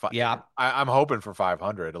 Yeah, I'm hoping for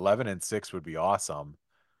 500. 11-6 would be awesome.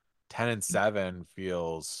 10-7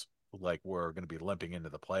 feels like we're going to be limping into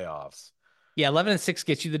the playoffs. yeah. 11-6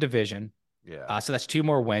 gets you the division. Yeah. So that's two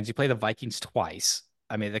more wins. You play the Vikings twice.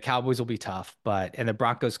 I mean, the Cowboys will be tough, but and the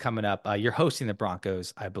Broncos coming up. You're hosting the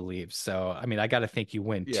Broncos, I believe. So I mean, I got to think you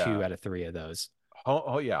win Yeah. 2 out of 3 of those.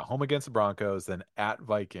 Yeah, home against the Broncos, then at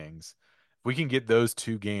Vikings, we can get those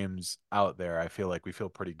two games out there, I feel like we feel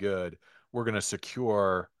pretty good. We're going to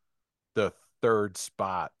secure the third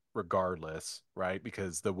spot regardless, right?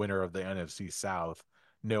 Because the winner of the NFC South,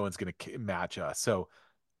 no one's going to match us. So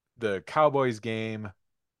the Cowboys game,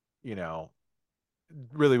 you know,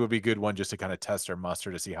 really would be a good one just to kind of test our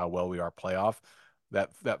muster to see how well we are playoff.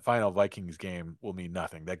 That final Vikings game will mean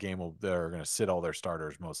nothing. That game will they're going to sit all their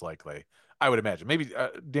starters most likely. I would imagine. Maybe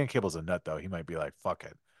Dan Cable's a nut though. He might be like, "Fuck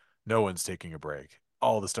it, no one's taking a break.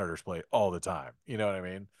 All the starters play all the time." You know what I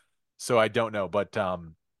mean? So I don't know, but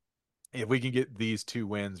if we can get these two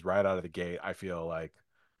wins right out of the gate, I feel like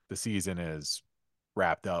the season is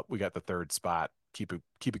wrapped up. We got the third spot. Keep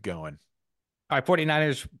it going. All right,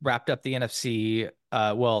 49ers wrapped up the NFC.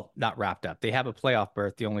 Well, not wrapped up. They have a playoff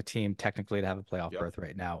berth, the only team technically to have a playoff Yep. berth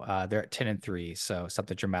right now. They're at 10-3, so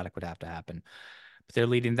something dramatic would have to happen. But they're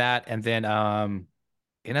leading that. And then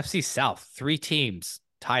NFC South, three teams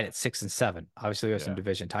tied at 6-7. Obviously, there's some Yeah.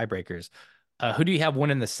 division tiebreakers. Who do you have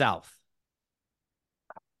winning the South?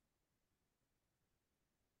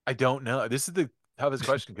 I don't know. This is the toughest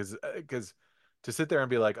question because to sit there and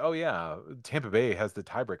be like, oh yeah, Tampa Bay has the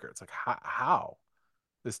tiebreaker. It's like how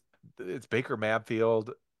this it's Baker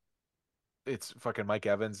Mayfield. It's fucking Mike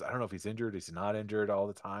Evans. I don't know if he's injured. He's not injured all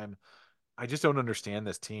the time. I just don't understand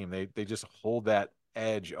this team. They just hold that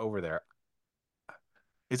edge over there.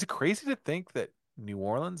 Is it crazy to think that New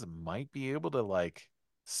Orleans might be able to like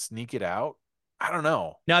sneak it out? I don't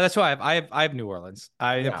know. No, that's why I have New Orleans.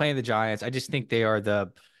 They're Yeah, playing the Giants. I just think they're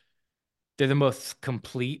the most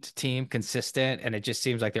complete team, consistent, and it just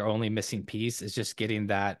seems like their only missing piece is just getting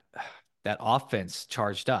that offense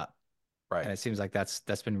charged up. right. And it seems like that's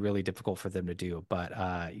been really difficult for them to do. But they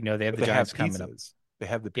have But the they have Giants coming up. pieces. They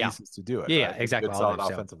have the Yeah. pieces to do it, Yeah, yeah, right? They have a exactly. good All solid there.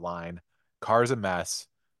 So offensive line. Carr's a mess,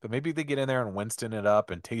 but maybe they get in there and Winston it up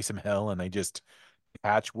and Taysom Hill and they just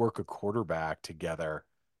patchwork a quarterback together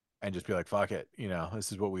and just be like, fuck it,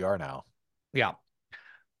 this is what we are now. yeah.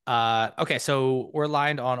 Okay, so we're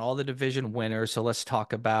aligned on all the division winners. So let's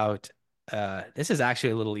talk about this is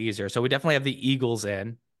actually a little easier. So we definitely have the Eagles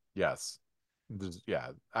in. Yes.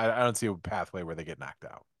 Yeah, I don't see a pathway where they get knocked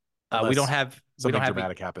out We don't unless have we don't something have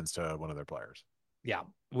dramatic happens to one of their players. yeah,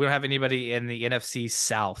 we don't have anybody in the NFC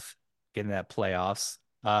South getting that playoffs.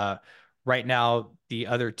 Right now, the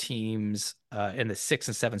other teams in the 6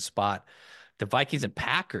 and 7 spot, the Vikings and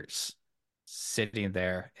Packers sitting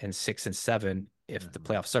there in 6 and 7 if the Mhm.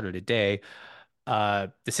 playoffs started today.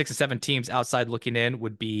 The 6 and 7 teams outside looking in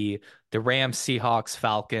would be the Rams, Seahawks,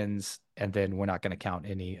 Falcons, and then we're not going to count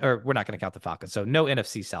the Falcons. So no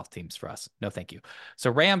NFC South teams for us. No, thank you.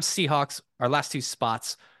 So Rams, Seahawks, our last two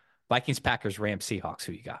spots, Vikings, Packers, Rams, Seahawks.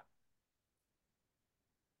 Who you got?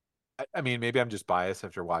 I mean, maybe I'm just biased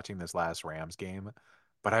after watching this last Rams game,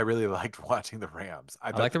 but I really liked watching the Rams.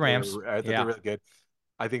 I like the Rams. I thought they Yeah. were really good.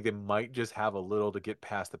 I think they might just have a little to get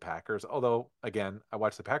past the Packers. Although, again, I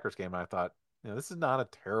watched the Packers game and I thought, this is not a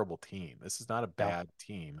terrible team. This is not a No. bad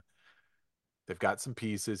team. They've got some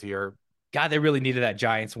pieces here. God, they really needed that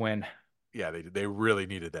Giants win. Yeah, they really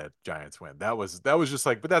needed that Giants win. That was just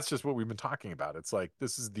like, but that's just what we've been talking about. It's like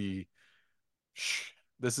this is the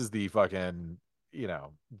fucking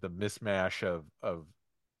the mismatch of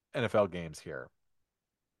NFL games here.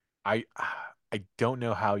 I I don't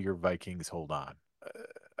know how your Vikings hold on.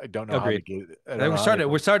 I don't know how they Agreed. get. I don't Then know we're how they starting. We're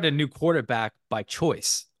hold. starting a new quarterback by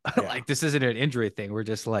choice. Yeah, Like this isn't an injury thing. We're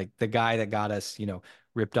just like the guy that got us,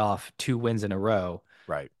 ripped off 2 wins in a row.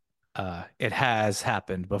 right. It has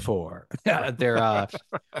happened before. They're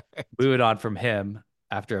moving on from him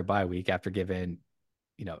after a bye week, after giving,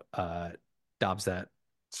 Dobbs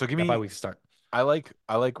So give that bye me. week start. I like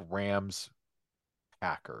Rams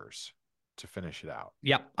Packers to finish it out.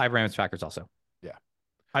 Yep, I have Rams Packers also. Yeah,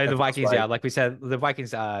 The that feels Vikings, yeah, right. like we said, the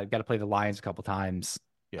Vikings got to play the Lions a couple times.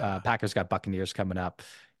 Yeah. Packers got Buccaneers coming up.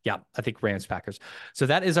 Yeah, I think Rams Packers. So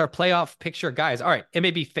that is our playoff picture, guys. All right,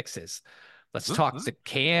 MAB fixes. Let's talk the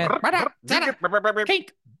can.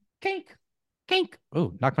 Kink, kink, kink.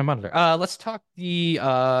 Oh, knocked my monitor. Let's talk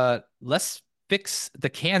let's fix the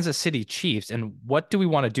Kansas City Chiefs. And what do we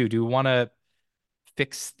want to do? Do we want to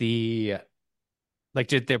fix did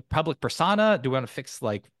their public persona? Do we want to fix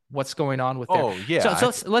like what's going on with their Oh yeah.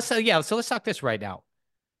 so let's talk this right now.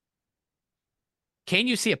 Can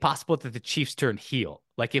you see it possible that the Chiefs turn heel?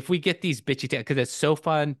 Like if we get these bitchy because it's so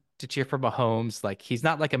fun to cheer for Mahomes. Like he's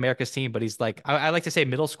not like America's team, but he's like I like to say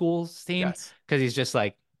middle school's team Yes. because he's just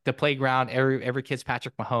like the playground. Every kid's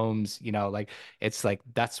Patrick Mahomes. Like it's like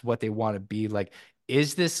that's what they want to be. Like,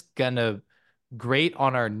 is this gonna grate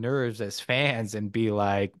on our nerves as fans and be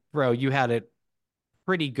like, bro, you had it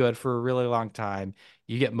pretty good for a really long time.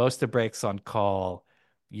 You get most of the breaks on call.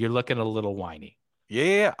 you're looking a little whiny.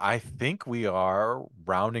 Yeah, I think we are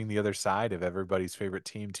rounding the other side of everybody's favorite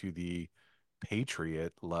team to the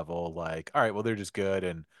Patriot level. Like, all right, well, they're just good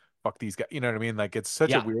and fuck these guys. You know what I mean? Like, it's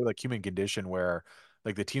such a Yeah, weird, like, human condition where,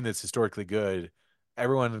 like, the team that's historically good,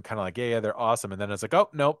 everyone kind of like, yeah, they're awesome. And then it's like, oh,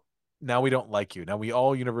 nope, now we don't like you. Now we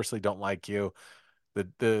all universally don't like you.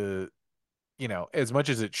 As much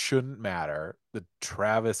as it shouldn't matter, the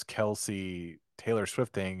Travis Kelsey Taylor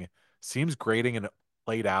Swift thing seems grating and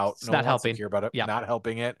played out. it's No one not wants to helping. hear about it, Yeah, not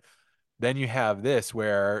helping it. Then you have this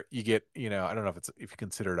where you get, I don't know if you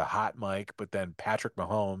consider it a hot mic, but then Patrick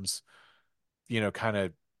Mahomes, kind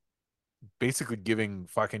of basically giving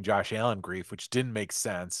fucking Josh Allen grief, which didn't make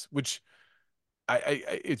sense, which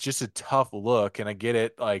it's just a tough look. And I get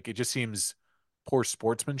it. Like, it just seems poor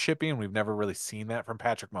sportsmanship, and we've never really seen that from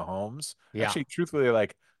Patrick Mahomes. yeah. Actually, truthfully,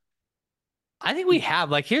 like, I think we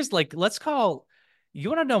have like here's like let's call. You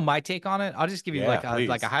want to know my take on it? I'll just give you yeah, like a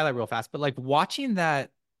please. highlight real fast. But like watching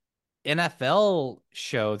that NFL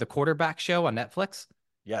show, the quarterback show on Netflix,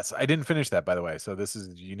 Yes, I didn't finish that, by the way. So this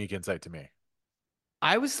is unique insight to me.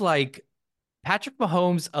 I was like Patrick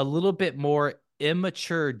Mahomes a little bit more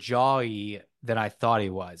immature jawy than I thought he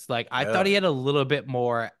was. Like I thought he Really? had a little bit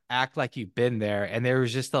more act like you've been there, and there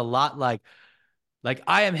was just a lot like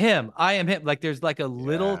I am him, I am him. Like there's like a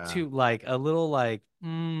little Yeah. too like a little like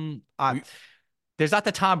We there's not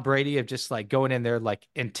the Tom Brady of just like going in there like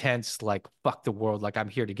intense, like fuck the world, like I'm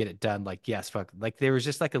here to get it done. Like, yes, fuck. Like there was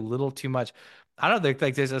just like a little too much. I don't know,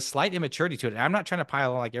 like there's a slight immaturity to it. And I'm not trying to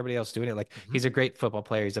pile on like everybody else doing it. Like Mhm. he's a great football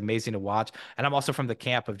player. He's amazing to watch. And I'm also from the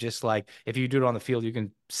camp of just like if you do it on the field, you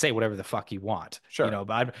can say whatever the fuck you want, you Sure. know.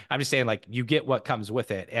 But I'm just saying like you get what comes with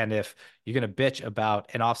it. And if you're gonna bitch about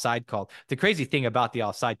an offside call, the crazy thing about the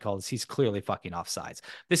offside call is he's clearly fucking offsides.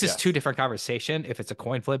 This is two Yes. different conversation. If it's a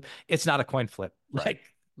coin flip, it's not a coin flip. Right.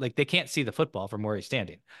 Like they can't see the football from where he's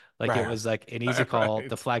standing. Like it Right. was like an easy Right. call. The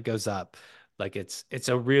Right. flag goes up. Like it's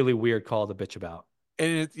a really weird call to bitch about.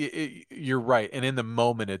 And you're right. And in the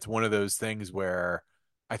moment, it's one of those things where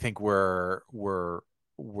I think we're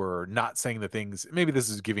not saying the things. Maybe this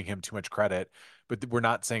is giving him too much credit, but we're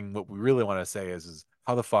not saying what we really want to say is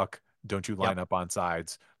how the fuck don't you line Yep. up on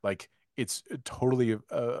sides? Like, it's totally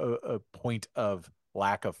a point of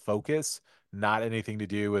lack of focus, not anything to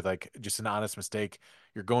do with like just an honest mistake.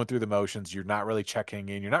 You're going through the motions. You're not really checking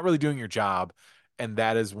in. You're not really doing your job. And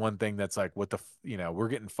that is one thing that's like, we're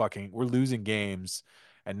losing games,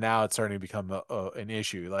 and now it's starting to become an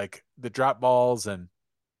issue. Like the drop balls, and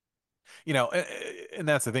and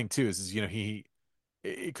that's the thing too is he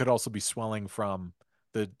it could also be swelling from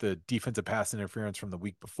the defensive pass interference from the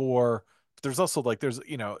week before. But there's also like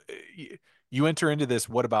you enter into this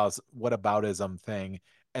whataboutism thing,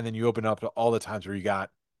 and then you open up to all the times where you got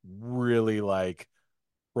really like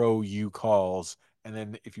pro U calls. And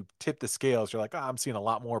then if you tip the scales, you're like, oh, I'm seeing a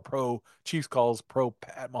lot more pro Chiefs calls, pro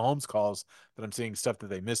Pat Mahomes calls, that I'm seeing stuff that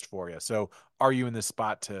they missed for you. So are you in this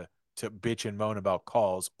spot to bitch and moan about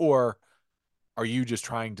calls, or are you just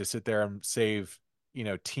trying to sit there and save,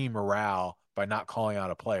 team morale by not calling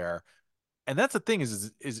out a player? And that's the thing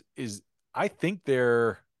is I think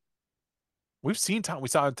we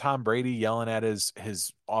saw Tom Brady yelling at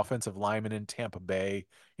his offensive lineman in Tampa Bay.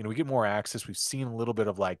 We get more access. We've seen a little bit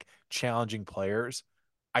of like challenging players.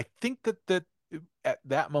 I think that at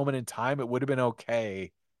that moment in time, it would have been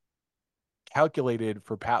okay, calculated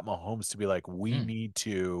for Pat Mahomes to be like, Mm.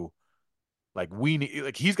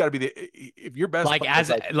 he's got to be if your best player is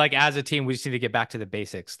like, Like as a team, we just need to get back to the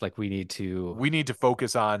basics. Like we need to, we need to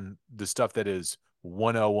focus on the stuff that is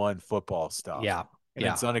 101 football stuff. yeah, And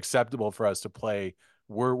yeah, it's unacceptable for us to play.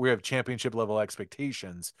 We have championship level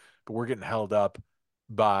expectations, but we're getting held up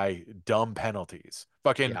by dumb penalties.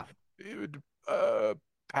 Fucking yeah,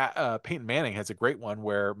 uh, Peyton Manning has a great one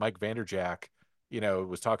where Mike Vanderjack,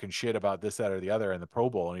 was talking shit about this, that, or the other in the Pro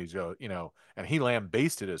Bowl, and and he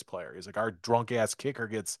lambasted his player. He's like, our drunk ass kicker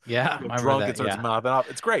gets yeah. I remember drunk and that. starts Yeah. mouthing off.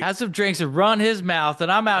 It's great. Has some drinks and run his mouth,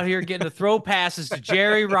 and I'm out here getting to throw passes to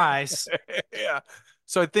Jerry Rice. Yeah.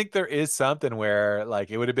 So I think there is something where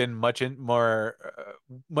like it would have been much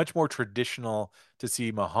more traditional to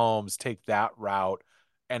see Mahomes take that route.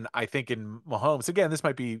 And I think in Mahomes, again, this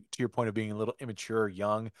might be to your point of being a little immature,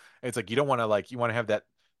 young. It's like you want to have that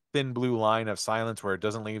thin blue line of silence where it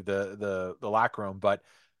doesn't leave the locker room. But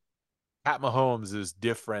Pat Mahomes is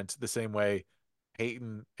different the same way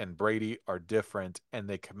Peyton and Brady are different, and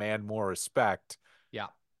they command more respect, Yeah,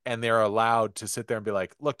 and they're allowed to sit there and be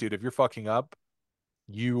like, look, dude, if you're fucking up,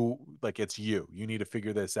 it's you need to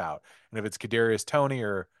figure this out. And if it's Kadarius Tony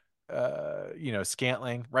or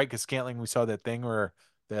Scantling, right? Because Scantling, we saw that thing where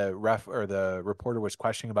the ref or the reporter was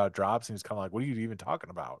questioning about drops, and he's kind of like, "What are you even talking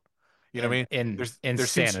about?" You know what I mean? In There seems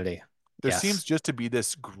insanity. there Yes. seems just to be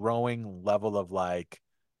this growing level of like,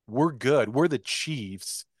 we're good, we're the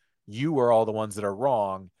Chiefs, you are all the ones that are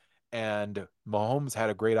wrong, and Mahomes had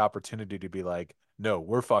a great opportunity to be like, "No,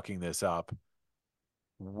 we're fucking this up.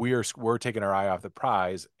 We're taking our eye off the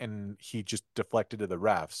prize," and he just deflected to the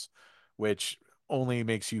refs, which only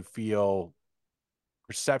makes you feel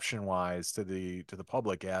perception wise to the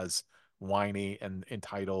public as whiny and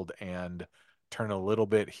entitled and turn a little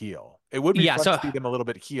bit heel. It would be Yeah. fun to So see them a little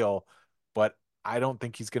bit heel, but I don't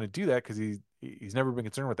think he's going to do that because he's never been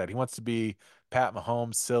concerned with that. He wants to be Pat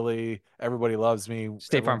Mahomes, silly. Everybody loves me.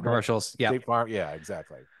 State Farm Everyone loves commercials. Yeah. State Farm. Yeah,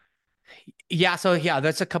 exactly. Yeah. So yeah,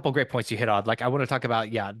 that's a couple great points you hit on. Like I want to talk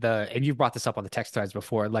about, yeah, and you brought this up on the text threads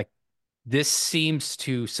before. Like this seems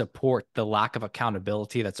to support the lack of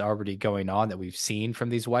accountability that's already going on that we've seen from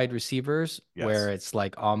these wide receivers, where Yes. it's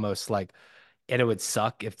like almost like, and it would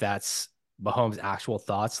suck if that's Mahomes' actual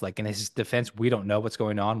thoughts. Like in his defense, we don't know what's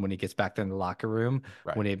going on when he gets back there in the locker room,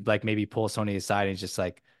 Right. when he like maybe pulls Sony aside and he's just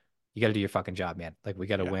like, you got to do your fucking job, man. Like Yeah. we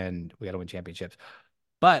got to win championships.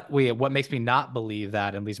 But what makes me not believe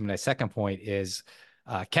that and leads me to my second point is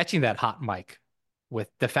catching that hot mic with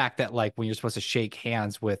the fact that like when you're supposed to shake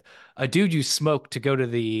hands with a dude you smoked to go to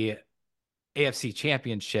the AFC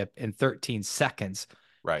Championship in 13 seconds.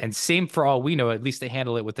 Right. And same for all we know, at least they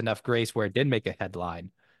handle it with enough grace where it did make a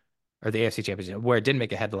headline or the AFC Championship where it didn't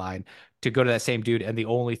make a headline to go to that same dude. And the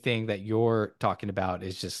only thing that you're talking about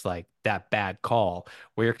is just like that bad call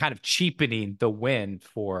where you're kind of cheapening the win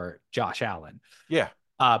for Josh Allen. Yeah.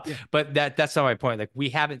 Uh, Yeah. but that's not my point. Like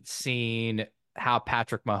we haven't seen how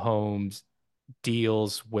Patrick Mahomes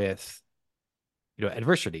deals with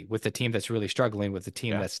adversity with the team that's really struggling with the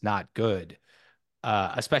team Yeah. that's not good.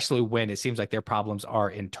 Especially when it seems like their problems are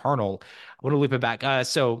internal. I want to loop it back.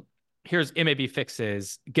 So here's MAB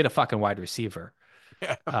fixes: get a fucking wide receiver.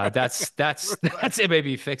 Yeah. That's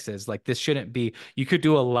MAB fixes. Like this shouldn't be. You could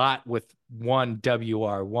do a lot with one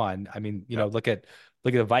WR1. I mean, Yeah. look at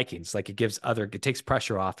the Vikings. Like it takes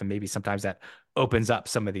pressure off, and maybe sometimes that opens up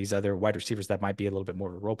some of these other wide receivers that might be a little bit more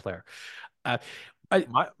of a role player. Uh, I,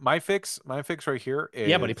 My fix right here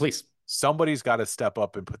yeah, buddy, is please. somebody's got to step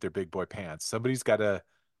up and put their big boy pants. Somebody's got to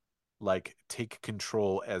like take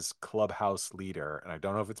control as clubhouse leader. And I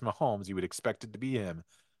don't know if it's Mahomes. You would expect it to be him.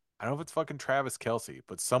 I don't know if it's fucking Travis Kelsey,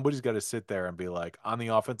 but somebody's got to sit there and be like, on the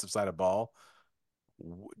offensive side of ball,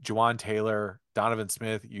 Jawan Taylor, Donovan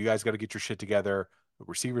Smith, you guys got to get your shit together. The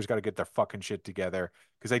receivers got to get their fucking shit together.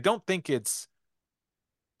 Because I don't think it's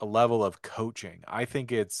a level of coaching. I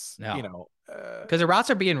think it's, No, because the routes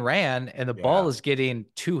are being ran and the ball yeah, is getting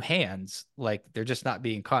two hands. Like they're just not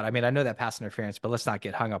being caught. I mean, I know that pass interference, but let's not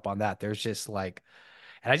get hung up on that. There's just like,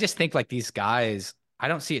 and I just think like these guys, I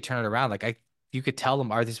don't see it turning around. You could tell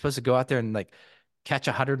them, are they supposed to go out there and like catch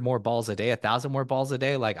 100 more balls a day, 1,000 more balls a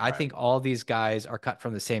day? Like I right. think all these guys are cut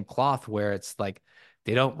from the same cloth where it's like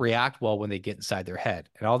they don't react well when they get inside their head.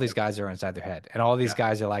 And all these Yep. guys are inside their head. And all these Yeah.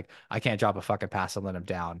 guys are like, I can't drop a fucking pass and let them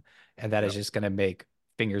down. And that is Yep. just going to make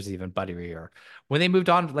fingers even butterier. When they moved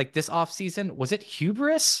on, like this offseason, was it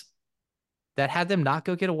hubris that had them not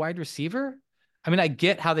go get a wide receiver? I mean, I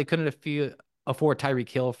get how they couldn't afford Tyreek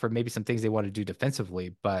Hill for maybe some things they want to do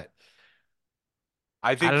defensively, but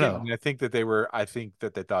I I don't think know. I think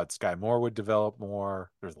that they thought Sky Moore would develop more.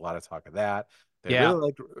 There's a lot of talk of that. Yeah.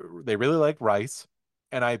 They really liked Rice,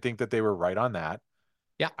 and I think that they were right on that.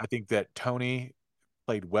 Yeah. I think that Tony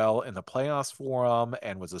played well in the playoffs for them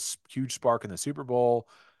and was a huge spark in the Super Bowl.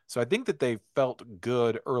 So I think that they felt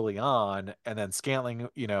good early on, and then Scantling,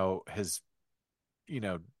 has, you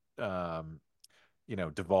know, um,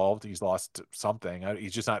 devolved. He's lost something.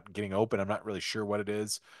 He's just not getting open. I'm not really sure what it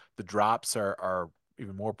is. The drops are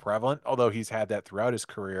even more prevalent, although he's had that throughout his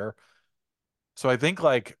career. So I think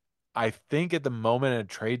at the moment in a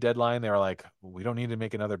trade deadline, they were like, we don't need to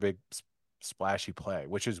make another big splashy play,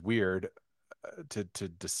 which is weird to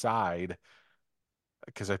decide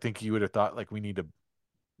because I think you would have thought like we need to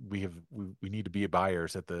be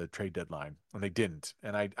buyers at the trade deadline, and they didn't.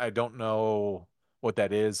 And I don't know what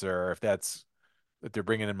that is, or if they're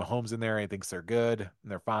bringing in Mahomes in there and he thinks they're good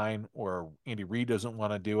and they're fine, or Andy Reid doesn't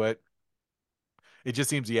want to do it. It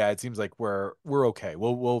just seems, yeah, it seems like we're okay.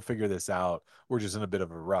 We'll figure this out. We're just in a bit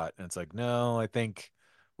of a rut. And it's like, no, I think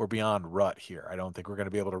we're beyond rut here. I don't think we're going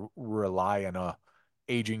to be able to rely on a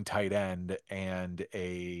aging tight end and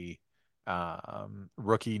a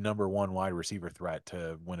rookie number one wide receiver threat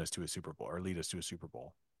to win us to a Super Bowl or lead us to a Super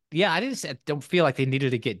Bowl. Yeah, don't feel like they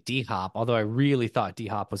needed to get D Hop, although I really thought D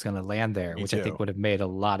Hop was going to land there, Me which I think too. would have made a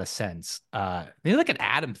lot of sense. You look at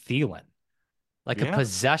Adam Thielen. like a Yeah,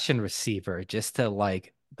 possession receiver just to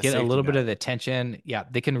like a get a safety little bit net. of the attention. Yeah,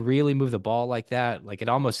 they can really move the ball like that. Like it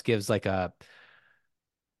almost gives like a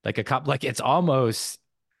cup like it's almost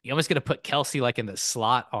you almost gonna put Kelsey like in the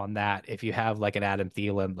slot on that if you have like an Adam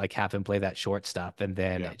Thielen, like have him play that short stuff and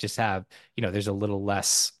then Yeah. just have, there's a little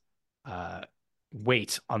less uh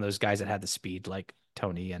weight on those guys that had the speed like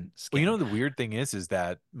Tony and Well, Scannon. the weird thing is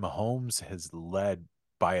that Mahomes has led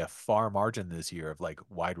by a far margin this year of like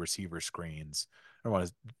wide receiver screens. I don't want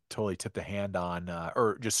to totally tip the hand on,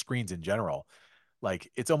 or just screens in general.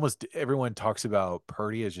 Like it's almost everyone talks about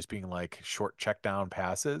Purdy as just being like short check down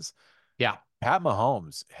passes. Yeah. Pat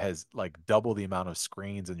Mahomes has like double the amount of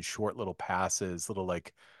screens and short little passes, little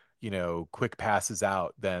like, quick passes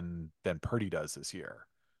out than Purdy does this year,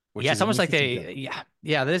 which Yeah, it's is an almost like interesting thing.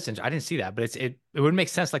 yeah, that is I didn't see that, but it would make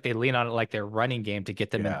sense like they lean on it like their running game to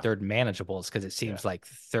get them in Yeah, third manageables because it yeah, seems like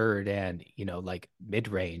third and like mid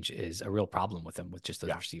range is a real problem with them with just those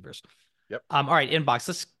yeah. receivers. Yep. All right, inbox.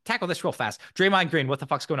 Let's tackle this real fast. Draymond Green, what the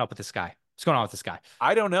fuck's going on with this guy? What's going on with this guy?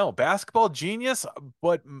 I don't know. Basketball genius,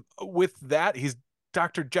 but with that, he's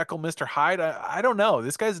Dr. Jekyll, Mr. Hyde. I don't know.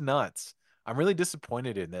 This guy's nuts. I'm really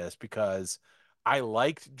disappointed in this because I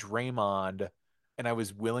liked Draymond and I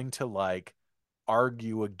was willing to like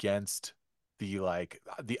argue against the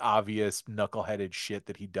obvious knuckleheaded shit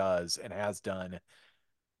that he does and has done.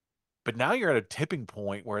 But now you're at a tipping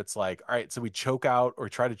point where it's like, all right, so we choke out or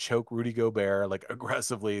try to choke Rudy Gobert like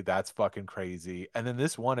aggressively. That's fucking crazy. And then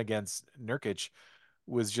this one against Nurkic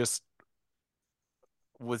was just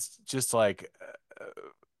like,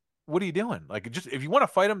 what are you doing? Like, just if you want to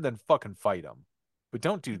fight him, then fucking fight him, but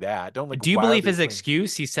don't do that. Don't like Do you believe wildly his claim.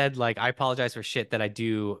 excuse? He said, like, I apologize for shit that I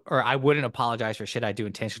do, or I wouldn't apologize for shit I do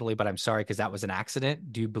intentionally, but I'm sorry because that was an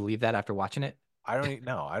accident. Do you believe that after watching it? I don't even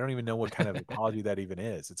know. I don't even know what kind of apology that even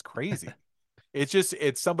is. It's crazy.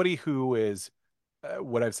 It's somebody who is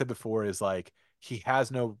what I've said before is like he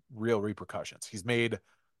has no real repercussions. He's made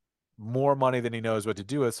more money than he knows what to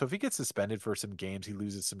do with. So if he gets suspended for some games, he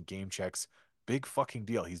loses some game checks. Big fucking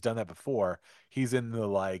deal. He's done that before. He's in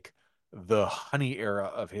the honey era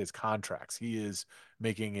of his contracts. He is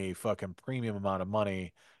making a fucking premium amount of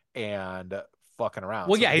money and fucking around.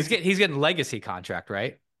 Well, So yeah, for his he's getting legacy contract,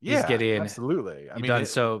 right? He's yeah, getting absolutely. I you've mean done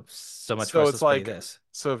so much for so us. it's Let's pay you like this.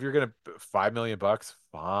 so if you're gonna $5 million,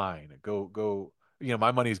 fine. Go.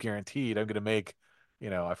 My money's guaranteed. I'm gonna make,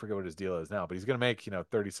 I forget what his deal is now, but he's gonna make,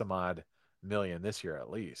 30 some odd million this year at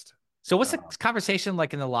least. So what's the Um, conversation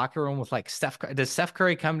like in the locker room with like Steph? Does Steph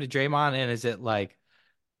Curry come to Draymond and is it like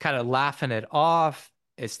kind of laughing it off?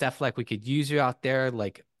 Is Steph like we could use you out there?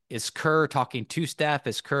 Like is Kerr talking to Steph?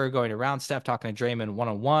 Is Kerr going around Steph talking to Draymond one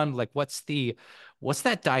on one? Like what's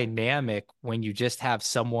that dynamic when you just have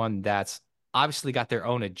someone that's obviously got their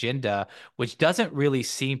own agenda, which doesn't really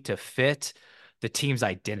seem to fit the team's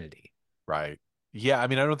identity? right. Yeah, I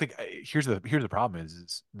mean, I don't think here's the problem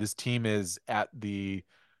is this team is at the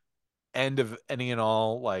end of any and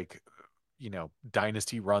all like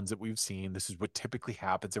dynasty runs that we've seen. This is what typically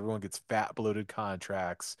happens. Everyone gets fat bloated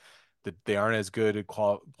contracts that they aren't as good at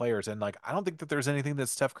players, and like I don't think that there's anything that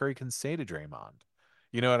Steph Curry can say to Draymond.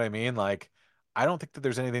 You know what I mean? Like I don't think that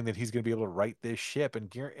there's anything that he's going to be able to right this ship. And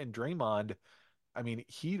Draymond, I mean,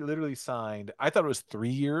 he literally signed. I thought it was 3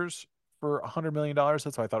 years for $100 million.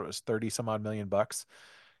 That's why I thought it was 30 some odd million bucks.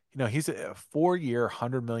 He's a 4 year,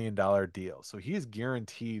 $100 million deal. So he's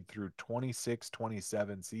guaranteed through 26,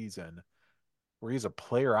 27 season where he's a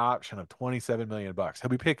player option of 27 million bucks. He'll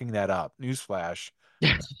be picking that up. Newsflash.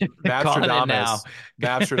 Calling it now. Mavstradamus.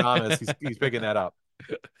 Mavstradamus, he's picking that up.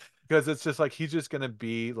 Because it's just like he's just gonna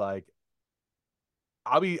be like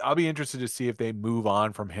I'll be interested to see if they move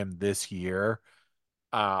on from him this year.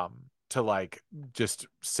 To like just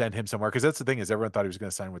send him somewhere. Because that's the thing is everyone thought he was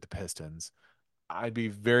gonna sign with the Pistons. I'd be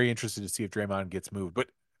very interested to see if Draymond gets moved, but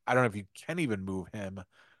I don't know if you can even move him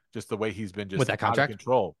just the way he's been With just that out of contract?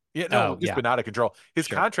 control. Yeah, no, Oh, just yeah, been out of control. His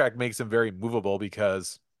sure. contract makes him very movable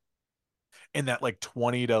because in that like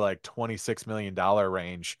 20 to like $26 million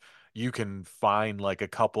range, you can find like a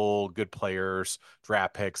couple good players,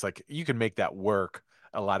 draft picks. Like you can make that work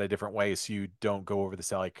a lot of different ways so you don't go over the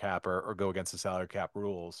salary cap or go against the salary cap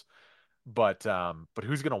rules. But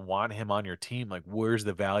who's gonna want him on your team? Like, where's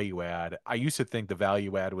the value add? I used to think the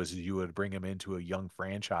value add was you would bring him into a young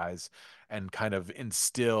franchise and kind of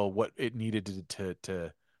instill what it needed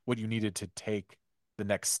to what you needed to take the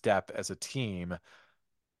next step as a team.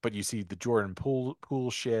 But you see the Jordan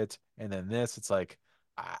pool shit, and then this, it's like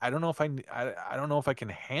I don't know if I don't know if I can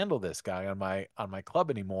handle this guy on my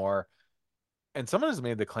club anymore. And someone has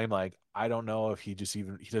made the claim like, I don't know if he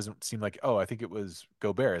doesn't seem like, oh, I think it was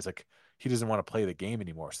Gobert. It's like he doesn't want to play the game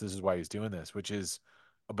anymore. So this is why he's doing this, which is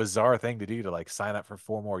a bizarre thing to do, to like sign up for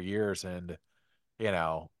 4 more years and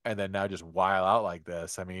and then now just while out like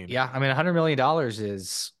this. I mean, Yeah, I mean, $100 million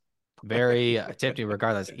is very tempting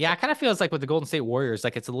regardless. Yeah, it kind of feels like with the Golden State Warriors,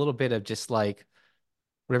 like it's a little bit of just like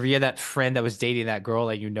whenever you had that friend that was dating that girl,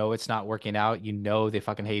 like it's not working out, they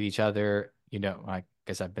fucking hate each other. I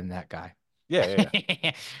guess I've been that guy.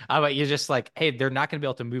 yeah. But you're just like, hey, they're not going to be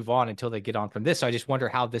able to move on until they get on from this. So I just wonder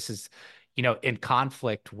how this is, in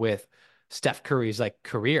conflict with Steph Curry's like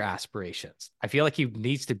career aspirations. I feel like he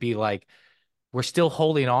needs to be like, we're still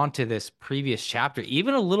holding on to this previous chapter,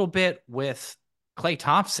 even a little bit with Klay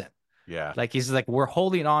Thompson. Yeah. Like he's like, we're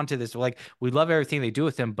holding on to this. Like we love everything they do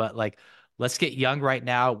with him, but like, let's get young right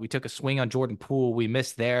now. We took a swing on Jordan Poole. We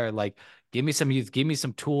missed there. Like, give me some youth, give me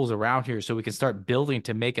some tools around here so we can start building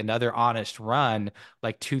to make another honest run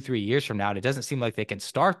like 2-3 years from now. And it doesn't seem like they can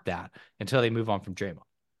start that until they move on from Draymond.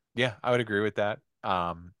 Yeah, I would agree with that.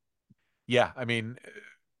 Yeah, I mean,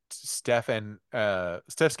 Steph's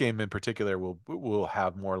game in particular will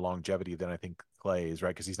have more longevity than I think Clay's, right?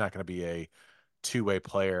 Because he's not going to be a two-way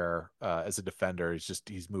player as a defender.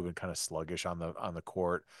 He's moving kind of sluggish on the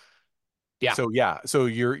court. Yeah. So yeah, so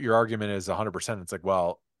your argument is 100%. It's like,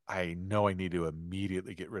 well, I know I need to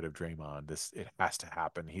immediately get rid of Draymond. It has to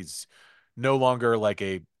happen. He's no longer like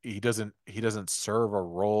he doesn't serve a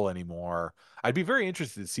role anymore. I'd be very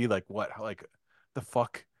interested to see like what like the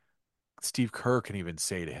fuck Steve Kerr can even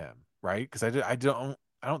say to him, right? Because I don't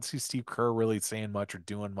see Steve Kerr really saying much or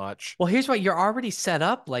doing much. Well, here's what you're already set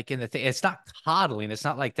up like in the thing. It's not coddling. It's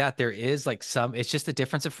not like that. There is like it's just a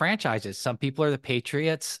difference of franchises. Some people are the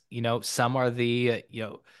Patriots, some are the,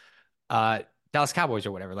 Dallas Cowboys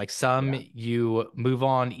or whatever. Like some you move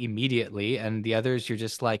on immediately and the others you're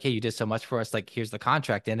just like, hey, you did so much for us. Like here's the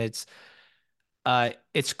contract. And it's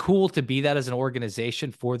cool to be that as an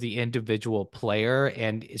organization for the individual player.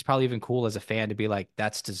 And it's probably even cool as a fan to be like,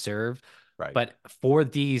 that's deserved. Right. But for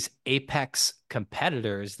these apex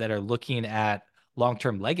competitors that are looking at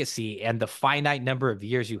long-term legacy and the finite number of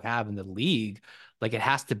years you have in the league, like it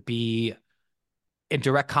has to be in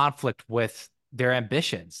direct conflict with their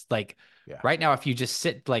ambitions. Like right now, if you just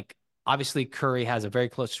sit, like obviously Curry has a very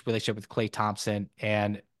close relationship with Klay Thompson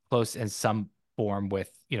and close in some form with,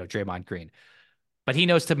 Draymond Green. But he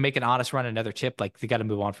knows to make an honest run another chip, like they got to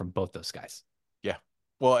move on from both those guys. Yeah.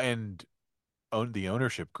 Well, and the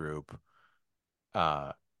ownership group,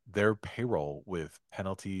 their payroll with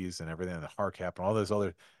penalties and everything, and the hard cap and all those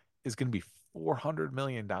other is going to be $400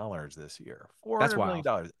 million this year. $400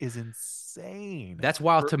 million is insane. That's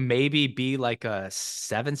wild to maybe be like a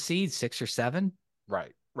 7 seed, 6 or 7.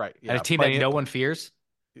 Right. Yeah. And a team that no one fears.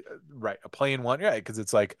 Right. A play-in one. Yeah. Because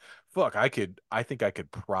it's like, fuck, I think I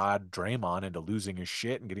could prod Draymond into losing his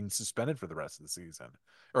shit and getting suspended for the rest of the season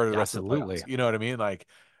or the rest of the playoffs. You know what I mean? Like,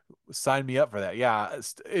 sign me up for that. Yeah.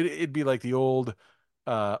 It'd be like the old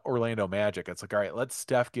Orlando Magic. It's like, all right, let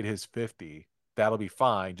Steph get his 50. That'll be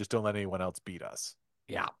fine. Just don't let anyone else beat us.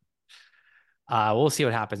 Yeah. We'll see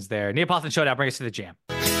what happens there. Neapolitan Showdown, bring us to the jam.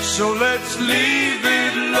 So let's leave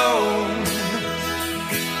it alone,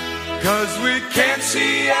 'cause we can't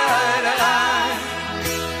see eye to eye.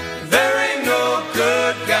 There ain't no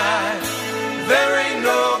good guy, there ain't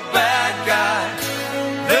no bad guy.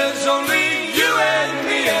 There's only you and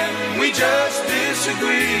me, and we just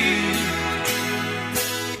disagree.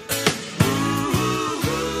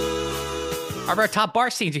 Our top bar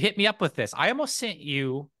scenes, you hit me up with this. I almost sent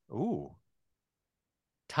you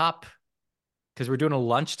top, because we're doing a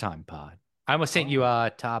lunchtime pod. I almost sent you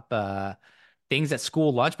top things at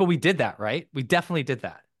school lunch, but we did that, right? We definitely did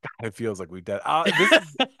that. God, it feels like we've done.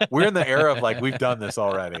 We're in the era of like we've done this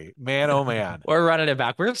already. Man, oh man, we're running it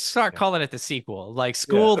back. We're gonna start calling it the sequel, like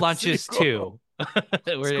school lunches too.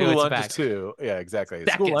 School lunches too. Yeah, exactly.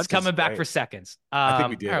 Seconds, school lunch coming back for seconds. I think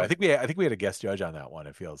we did. I think we had a guest judge on that one.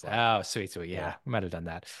 It feels like. Oh, sweet. Yeah, we might have done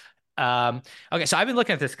that. Okay, so I've been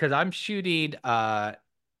looking at this because I'm shooting.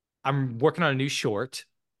 I'm working on a new short.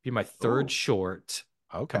 Be my third short.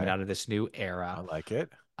 Okay. Coming out of this new era. I like it.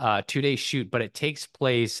 2-day shoot, but it takes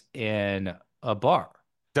place in a bar.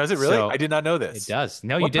 Does it really? So I did not know this. It does.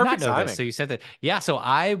 No, you did not know this. So you said that. Yeah. So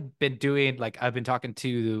I've been talking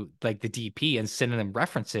to like the DP and sending them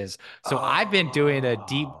references. So I've been doing a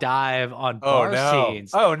deep dive on bar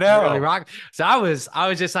scenes. Oh no. Really rock. So I was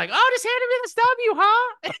just like, oh, just handed me this W,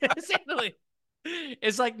 huh? Essentially.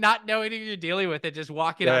 It's like not knowing who you're dealing with and just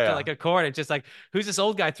walking up to like a court and just like, who's this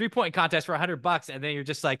old guy? 3-point contest for $100. And then you're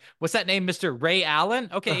just like, what's that name? Mr. Ray Allen?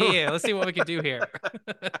 Okay. Yeah. Let's see what we can do here.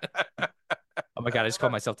 Oh my God, I just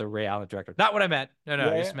called myself the Ray Allen director. Not what I meant. No, no,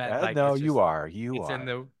 I Yeah, just meant yeah. like No, it's you just are. You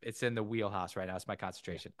it's in are. the wheelhouse right now. It's my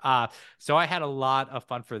concentration. So I had a lot of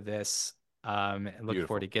fun for this. And looking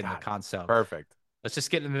forward Beautiful. to getting the God, console. perfect. Let's just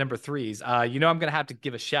get into the number threes. I'm gonna have to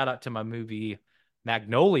give a shout out to my movie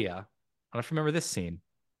Magnolia. I don't know if you remember this scene.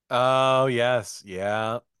 Oh, yes.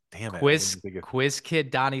 Yeah. Damn it. I didn't think of. Quiz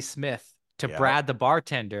kid Donnie Smith to Yep. Brad the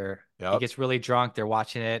bartender. He Yep. gets really drunk. They're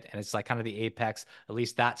watching it, and it's like kind of the apex, at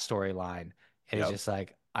least that storyline. And he's Yep. just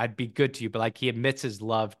like, I'd be good to you, but like he admits his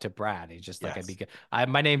love to Brad. He's just like, I'd be Yes. good.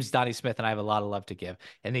 My name's Donnie Smith, and I have a lot of love to give.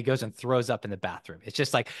 And he goes and throws up in the bathroom. It's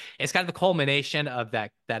just like it's kind of the culmination of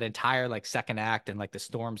that entire like second act, and like the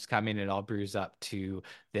storms coming, and it all brews up to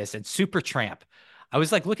this. And Super Tramp. I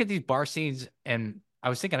was like, look at these bar scenes, and I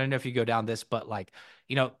was thinking, I don't know if you go down this, but like,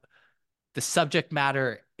 you know, the subject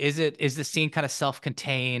matter, is the scene kind of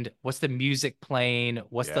self-contained? What's the music playing?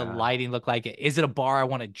 What's the Yeah. lighting look like? Is it a bar I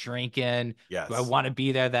want to drink in? Do I Yes. want to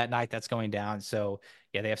be there that night that's going down? So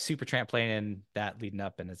yeah, they have Supertramp playing in that leading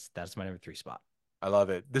up, and that's my number three spot. I love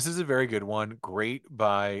it. This is a very good one. Great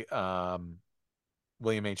by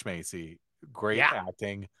William H. Macy. Great Yeah.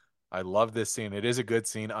 acting. I love this scene. It is a good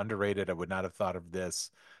scene, underrated. I would not have thought of this.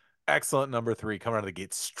 Excellent number three, coming out of the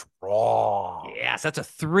gate strong. Yes, that's a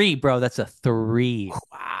three, bro. That's a three.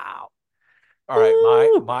 Wow. All right,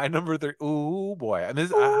 Woo! my number three. Ooh boy, and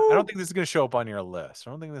this I don't Woo! think this is going to show up on your list.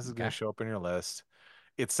 I don't think this is going to Okay. show up on your list.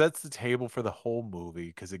 It sets the table for the whole movie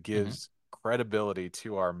because it Mhm. gives credibility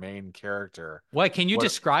to our main character. What can you What?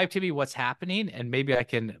 describe to me what's happening, and maybe I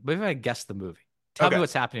guess the movie. Tell me Okay,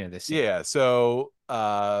 what's happening in this scene. yeah. So,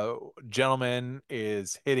 gentleman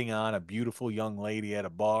is hitting on a beautiful young lady at a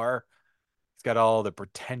bar. He's got all the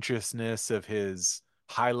pretentiousness of his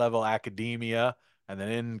high level academia, and then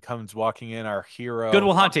in comes walking in our Good hero.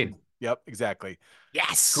 Will Hunting. Yep, exactly.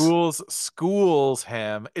 Yes. Schools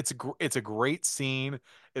him. It's a great scene.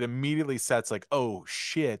 It immediately sets like, oh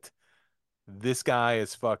shit, this guy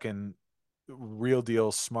is fucking real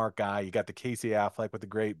deal smart guy. You got the Casey Affleck with the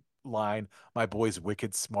great line, "My boy's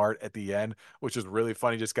wicked smart" at the end, which is really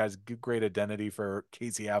funny. Just guys, great identity for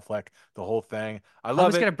Casey Affleck. The whole thing, I I love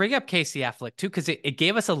was it. gonna bring up Casey Affleck too, because it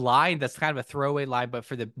gave us a line that's kind of a throwaway line, but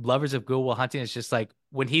for the lovers of Good Will Hunting, it's just like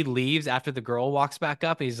when he leaves after the girl walks back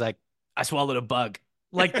up, he's like, I swallowed a bug.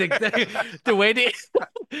 Like the way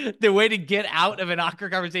to the way to get out of an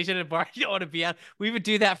awkward conversation at a bar you don't want to be at. We would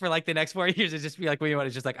do that for like the next 4 years and just be like, when you want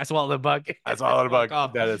to just like, I swallowed a bug. I swallowed a Walk bug.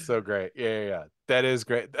 off. That is so great. Yeah, yeah, yeah. That is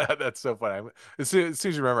great. That's so funny. As soon as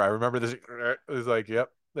you remember, I remember this. It was like, yep,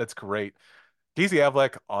 that's great. Casey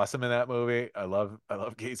Affleck, awesome in that movie. I love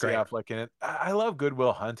Casey Great. Affleck in it. I love Good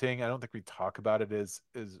Will Hunting. I don't think we talk about it as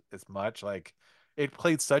much. Like it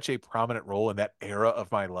played such a prominent role in that era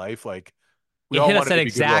of my life. Like we It all hit us wanted at to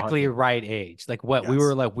be Good Will exactly Hunting. right age. Like what Yes.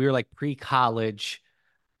 we were like pre-college.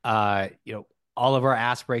 All of our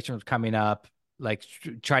aspirations were coming up, like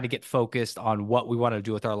trying to get focused on what we want to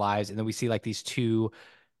do with our lives. And then we see like these two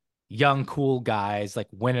young, cool guys like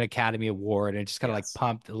win an Academy Award, and it just kind of like Yes.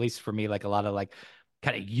 pumped, at least for me, like a lot of like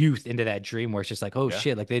kind of youth into that dream where it's just like, oh Yeah.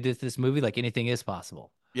 shit, like they did this movie, like anything is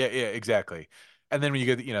possible. Yeah, yeah, exactly. And then when you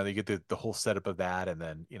get, you get the whole setup of that, and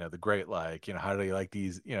then, the great, like, how do you like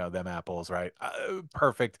these, them apples, right?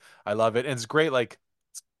 Perfect. I love it. And it's great, like,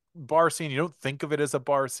 bar scene. You don't think of it as a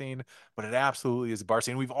bar scene, but it absolutely is a bar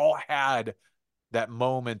scene. We've all had that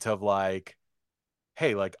moment of like,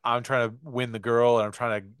 hey, like, I'm trying to win the girl and I'm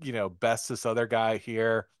trying to, best this other guy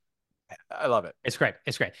here. I love it. It's great.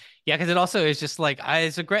 It's great. Yeah, because it also is just like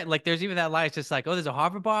it's a great like. There's even that line. It's just like, oh, there's a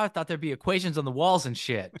Harvard bar. I thought there'd be equations on the walls and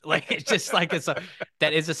shit. Like it's just like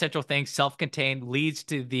that is a central thing. Self-contained leads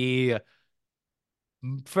to the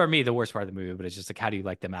for me the worst part of the movie. But it's just like, how do you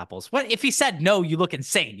like them apples? What if he said no? You look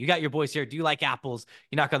insane. You got your boys here. Do you like apples?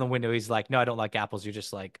 You knock on the window. He's like, no, I don't like apples. You're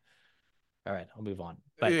just like, all right, I'll move on.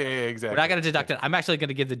 Yeah, But yeah, we're not exactly. going to deduct it. I'm actually going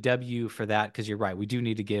to give the W for that because you're right. We do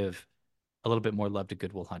need to give a little bit more love to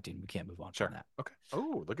Good Will Hunting. We can't move on from Sure. that. Okay.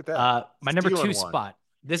 Oh, look at that. My number Stealing two one. spot.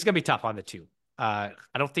 This is gonna be tough on the two. I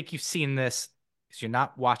don't think you've seen this because you're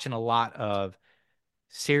not watching a lot of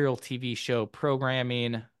serial TV show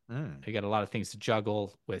programming. Mm. You got a lot of things to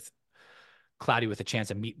juggle with Cloudy with a Chance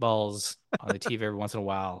of Meatballs on the TV every once in a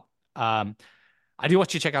while. I do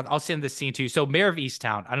want you to check out. I'll send this scene to you. So, Mayor of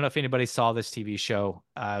Easttown. I don't know if anybody saw this TV show.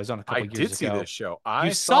 It was on a I couple years did see ago. this show. You I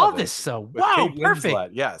saw saw this, this so with wow, Kate perfect. Winslet.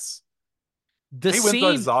 Yes. The Kate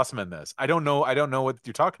Winslet is scene awesome in this. I don't know what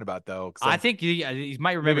you're talking about though. I think you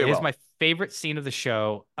might remember Maybe I it is will. my favorite scene of the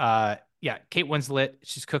show. Yeah, Kate Winslet,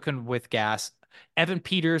 she's cooking with gas. Evan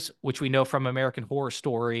Peters, which we know from American Horror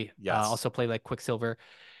Story, Yes. also played like Quicksilver.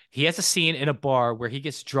 He has a scene in a bar where he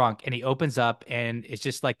gets drunk and he opens up and it's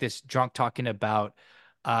just like this drunk talking about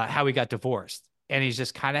how he got divorced. And he's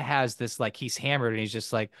just kind of has this like he's hammered and he's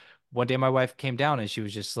just like, one day my wife came down and she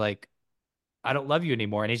was just like, I don't love you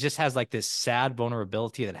anymore. And he just has like this sad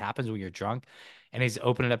vulnerability that happens when you're drunk. And he's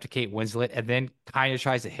opening up to Kate Winslet and then kind of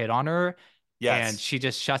tries to hit on her. And Yes. she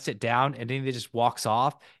just shuts it down and then he just walks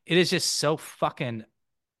off. It is just so fucking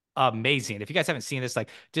amazing. If you guys haven't seen this, like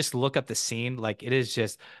just look up the scene. Like it is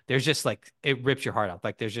just there's just like it rips your heart out.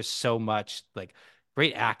 Like there's just so much like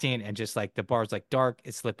great acting and just like the bar's like dark.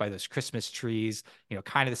 It's lit by those Christmas trees,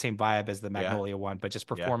 kind of the same vibe as the Yeah. Magnolia one, but just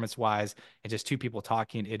Yeah. performance wise and just two people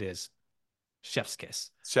talking. It is chef's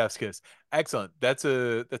kiss. Chef's kiss. Excellent. That's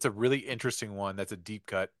a really interesting one. That's a deep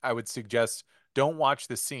cut. I would suggest don't watch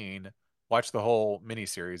the scene. Watch the whole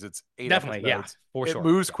miniseries. It's 8 Definitely, yeah, episodes. for It sure.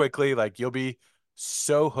 moves Yeah, quickly. Like you'll be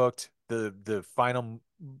so hooked. The final,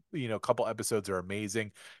 couple episodes are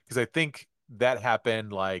amazing because I think that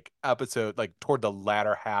happened like episode like toward the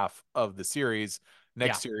latter half of the series. yeah,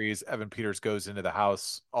 Next series, Evan Peters goes into the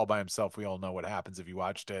house all by himself. We all know what happens if you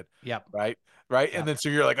watched it, yep, right? Right. And yep. then so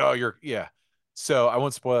you're like, oh, yeah. So I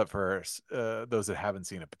won't spoil it for those that haven't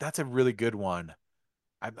seen it, but that's a really good one.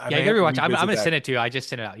 I Yeah, you may gotta have to rewatch. I'm revisit gonna that. send it to you. I just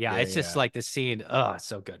sent it out. Yeah, Yeah, it's just yeah. like the scene. Oh, it's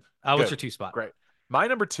so good. What's Good. your two spot? Great. My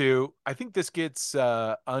number two, I think this gets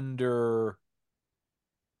under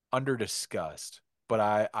discussed, but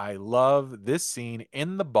I love this scene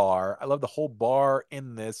in the bar. I love the whole bar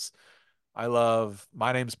in this. I love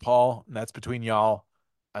my name's Paul, and that's between y'all.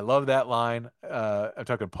 I love that line. I'm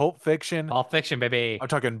talking Pulp Fiction. All Fiction, baby. I'm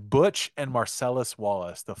talking Butch and Marcellus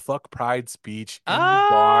Wallace, the fuck pride speech in the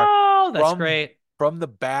bar. Oh, that's From great. from the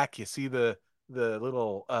back, you see the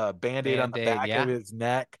little band-aid on the Band-Aid, back of yeah. his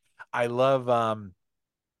neck. I love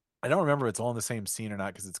I don't remember if it's all in the same scene or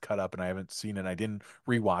not because it's cut up and I haven't seen it. I didn't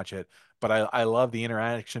rewatch it, but I love the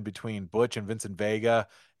interaction between Butch and Vincent Vega,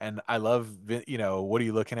 and I love what are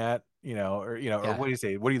you looking at, or Yeah. what do you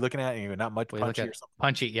say? What are you looking at? Not much We look punchy or at something.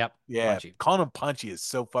 Punchy. Yep. Yeah, Punchy. calling him Punchy is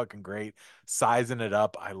so fucking great. Sizing it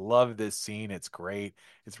up, I love this scene. It's great.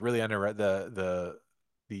 It's really under the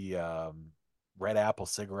red apple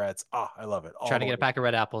cigarettes. Oh, I love it all Trying the to get way. a pack of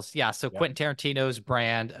red apples. Yeah. So Yep, Quentin Tarantino's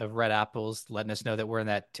brand of red apples, letting us know that we're in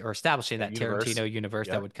that or establishing that that universe. Tarantino universe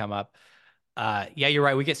that Yep, would come up. Yeah, you're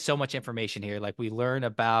right. We get so much information here. Like we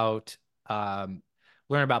um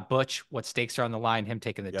learn about Butch, what stakes are on the line, him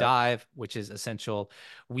taking the yep, dive, which is essential.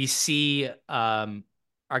 We see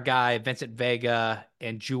our guy Vincent Vega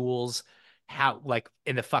and Jules how like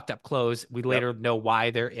in the fucked up clothes. We yep, later know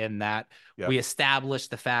why they're in that. yep. We establish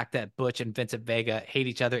the fact that Butch and Vincent Vega hate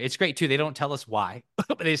each other. It's great too. They don't tell us why,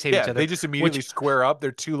 but they just hate each Yeah, other, they just immediately which square up.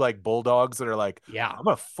 They're two like bulldogs that are like, yeah, I'm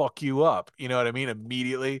gonna fuck you up. You know what I mean?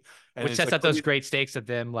 Immediately. And which it's sets like, up those great stakes of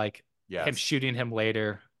them like him yes. shooting him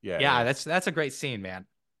later. Yeah, Yeah, yeah. that's a great scene, man.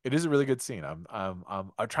 It is a really good scene. I'm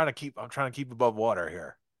trying to keep above water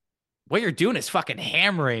here. What you're doing is fucking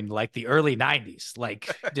hammering like the early 90s,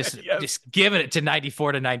 like just Yes. just giving it to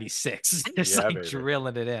 94 to 96. Just Yeah, like baby.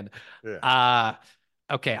 drilling it in. Yeah. Uh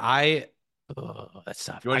okay, that's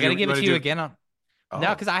tough. I gotta You give it want to to you do again on no,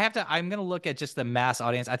 oh because I'm gonna look at just the mass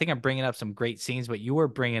audience. I think I'm bringing up some great scenes, but you were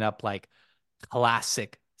bringing up like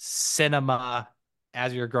classic cinema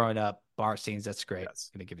as you're growing up, bar scenes. That's great. yes.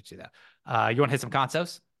 I'm gonna give it to you that. You want to hit some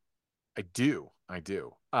consos? I do. I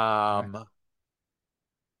do. Okay.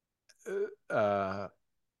 Uh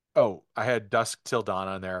oh, I had Dusk Till Dawn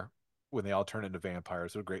on there when they all turn into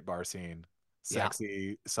vampires. What a great bar scene. Yeah.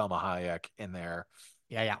 Sexy Selma Hayek in there.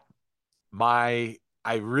 Yeah, yeah. My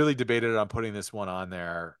I really debated on putting this one on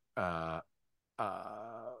there. Uh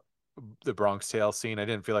the Bronx Tale scene. I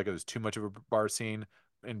didn't feel like it was too much of a bar scene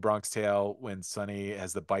in Bronx Tale when Sonny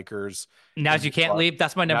has the bikers Now's in You the Can't bar. Leave.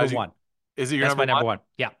 That's my Now number is you one. is it your That's number my number one? one.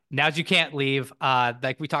 Yeah. Now's You Can't Leave.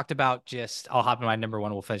 Like we talked about, just I'll hop in my number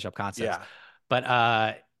one. We'll finish up concepts. Yeah.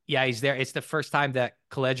 But yeah, he's there. It's the first time that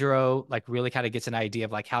Caledro like really kind of gets an idea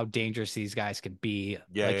of like how dangerous these guys can be.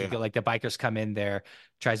 Yeah, Like yeah, you yeah. get like the bikers come in there,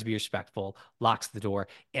 tries to be respectful, locks the door.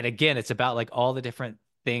 And again, it's about like all the different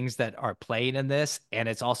things that are playing in this. And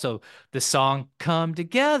it's also the song Come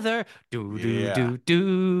Together. Do do Yeah. do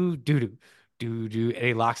do do do. Do and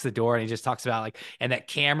he locks the door and he just talks about like and that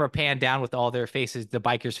camera pan down with all their faces, the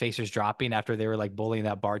bikers' faces dropping after they were like bullying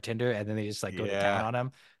that bartender, and then they just like go to town Yeah. on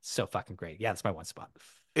him. So fucking great. Yeah, that's my one spot.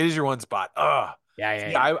 It is your one spot. Ugh. Yeah, yeah,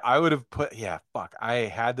 See, yeah. I would have put yeah, fuck. I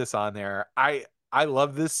had this on there. I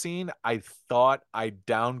love this scene. I thought I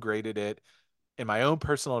downgraded it in my own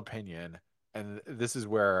personal opinion, and this is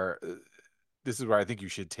where I think you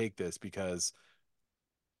should take this because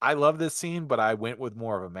I love this scene, but I went with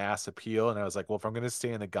more of a mass appeal, and I was like, well, if I'm going to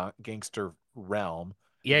stay in the gangster realm,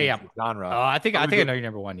 Yeah, against yeah. the genre. Oh, I think I'm I gonna think I go- know your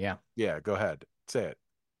number one. Yeah. Yeah, go ahead. Say it.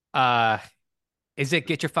 Uh, is it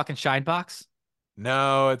Get Your Fucking Shine Box?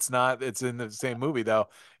 No, it's not. It's in the same movie though.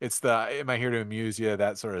 It's the Am I Here to Amuse You?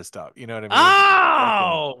 That sort of stuff. You know what I mean?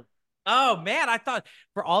 That's the one. Oh, oh man! I thought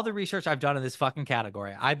for all the research I've done in this fucking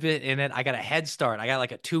category, I've been in it. I got a head start. I got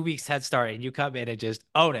like a 2 weeks head start, and you come in and just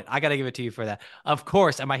own it. I got to give it to you for that. Of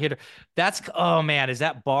course, am I here to? That's oh man, is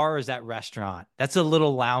that bar or is that restaurant? That's a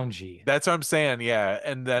little loungy. That's what I'm saying. Yeah.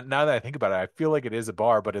 And then now that I think about it, I feel like it is a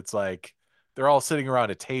bar, but it's like they're all sitting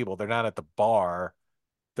around a table. They're not at the bar.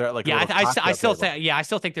 They're at like a Yeah, little I cocktail still table. say yeah, I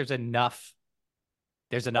still think there's enough.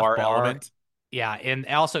 There's enough Bar bar. element. Yeah, and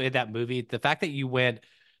also in that movie, the fact that you went,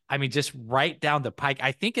 I mean, just right down the pike.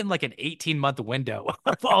 I think in like an 18-month window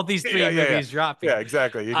of all these three Yeah, yeah, yeah. movies dropping. Yeah,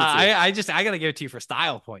 exactly. You can see it. I gotta give it to you for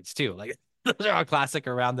style points too. Like those are all classic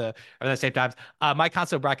around the same times. My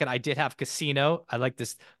console bracket, I did have Casino. I like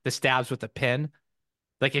this the stabs with the pin.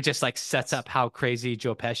 Like it just like sets up how crazy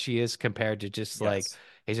Joe Pesci is compared to just like Yes.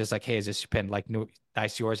 he's just like, hey, is this your pin? Like no,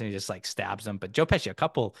 nice yours, and he just like stabs them. But Joe Pesci, a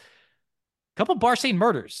couple bar scene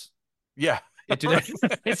murders. Yeah. It's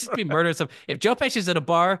just be murders of if Joe Pesci's at a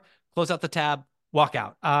bar, close out the tab, walk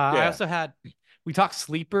out. I Yeah. also had we talked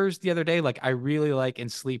sleepers the other day. Like I really like in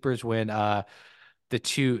sleepers when the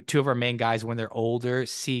two of our main guys when they're older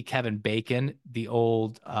see Kevin Bacon, the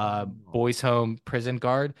old boys home prison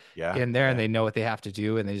guard Yeah. in there, and Yeah. they know what they have to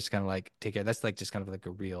do, and they just kind of like take care. That's like just kind of like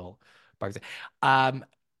a real bar. Um,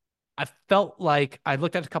 I felt like I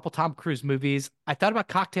looked at a couple Tom Cruise movies. I thought about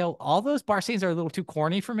Cocktail. All those bar scenes are a little too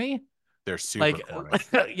corny for me. They're super Like,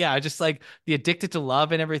 corny. yeah, just like the addicted to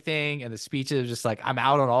love and everything, and the speeches, just like I'm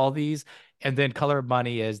out on all these. And then Color of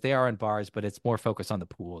Money is they are in bars, but it's more focused on the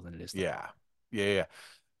pool than it is. Yeah. Yeah.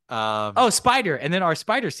 Yeah. Oh, Spider, and then our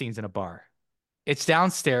Spider scenes in a bar. It's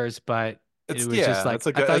downstairs, but it It's was just it's like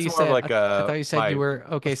like I thought that's you more of said. like I thought you said my you were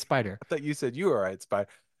okay, Spider. I thought you said you were all right, Spy.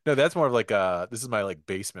 No, that's more of like this is my like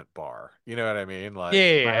basement bar. You know what I mean? Yeah, Like my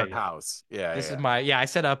yeah, own yeah. house. Yeah, yeah, This is yeah. my yeah. I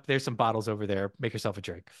set up. There's some bottles over there. Make yourself a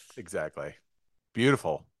drink. Exactly.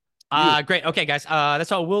 Beautiful. Beautiful. Great. Okay, guys.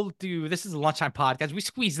 That's all we'll do. This is a lunchtime podcast. We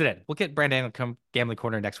squeezed it in. We'll get Brandon to come gambling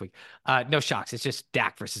corner next week. No shocks. It's just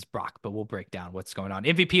Dak versus Brock, but we'll break down what's going on.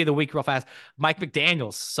 MVP of the week, real fast. Mike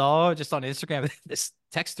McDaniels saw just on Instagram this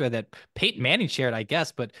text thread that Peyton Manning shared, I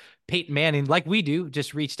guess, but Peyton Manning, like we do,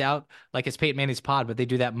 just reached out like it's Peyton Manning's pod, but they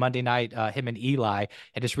do that Monday night, him and Eli,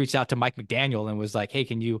 and just reached out to Mike McDaniel and was like, hey,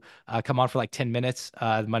 can you come on for like 10 minutes,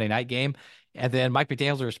 the Monday night game? And then Mike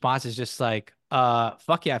McDaniel's response is just like,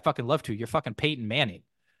 fuck yeah, I fucking love to. You're fucking Peyton Manning.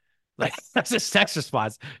 Like that's his text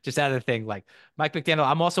response. Just out of the thing. Like Mike McDaniel,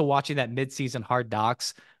 I'm also watching that mid-season Hard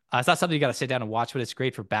Knocks. It's not something you got to sit down and watch, but it's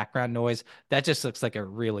great for background noise. That just looks like a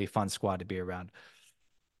really fun squad to be around.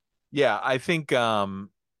 Yeah, I think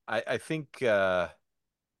I think yeah,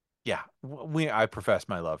 I profess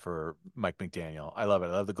my love for Mike McDaniel. I love it.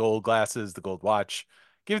 I love the gold glasses, the gold watch.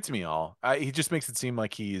 Give it to me all. He just makes it seem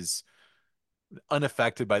like he's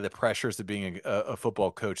unaffected by the pressures of being a football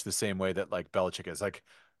coach the same way that like Belichick is. Like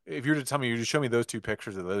if you were to tell me, you just show me those two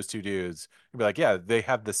pictures of those two dudes, you'd be like, yeah, they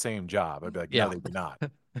have the same job. I'd be like, no, Yeah. they do not.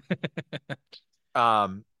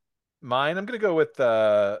 Um, Mine, I'm gonna go with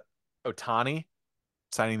Otani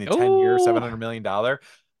signing the 10-year, Oh, $700 million. But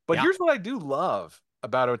yeah. here's what I do love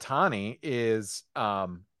about Otani is I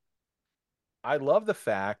love the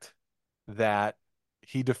fact that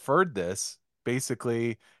he deferred this,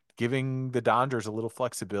 basically giving the Dodgers a little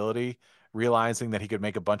flexibility, realizing that he could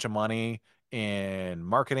make a bunch of money in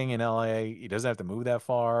marketing in LA. He doesn't have to move that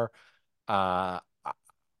far. I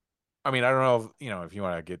mean, I don't know if, if you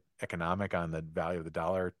want to get economic on the value of the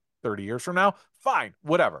dollar 30 years from now, fine,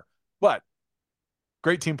 whatever. But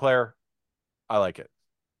great team player. I like it.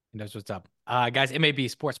 He knows what's up. Guys, MAB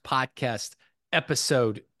Sports Podcast,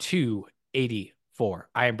 episode 284.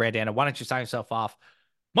 I am Brandon. Why don't you sign yourself off?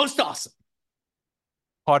 Most awesome.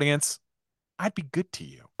 Audience, I'd be good to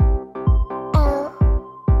you.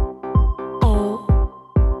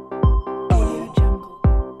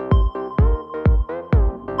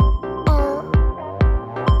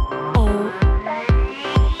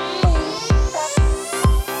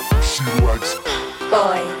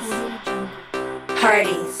 Boys,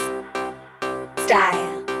 parties,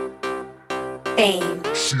 style, fame,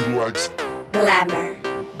 glamour,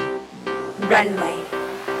 runway,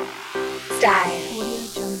 style,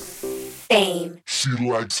 fame. She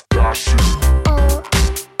likes fashion.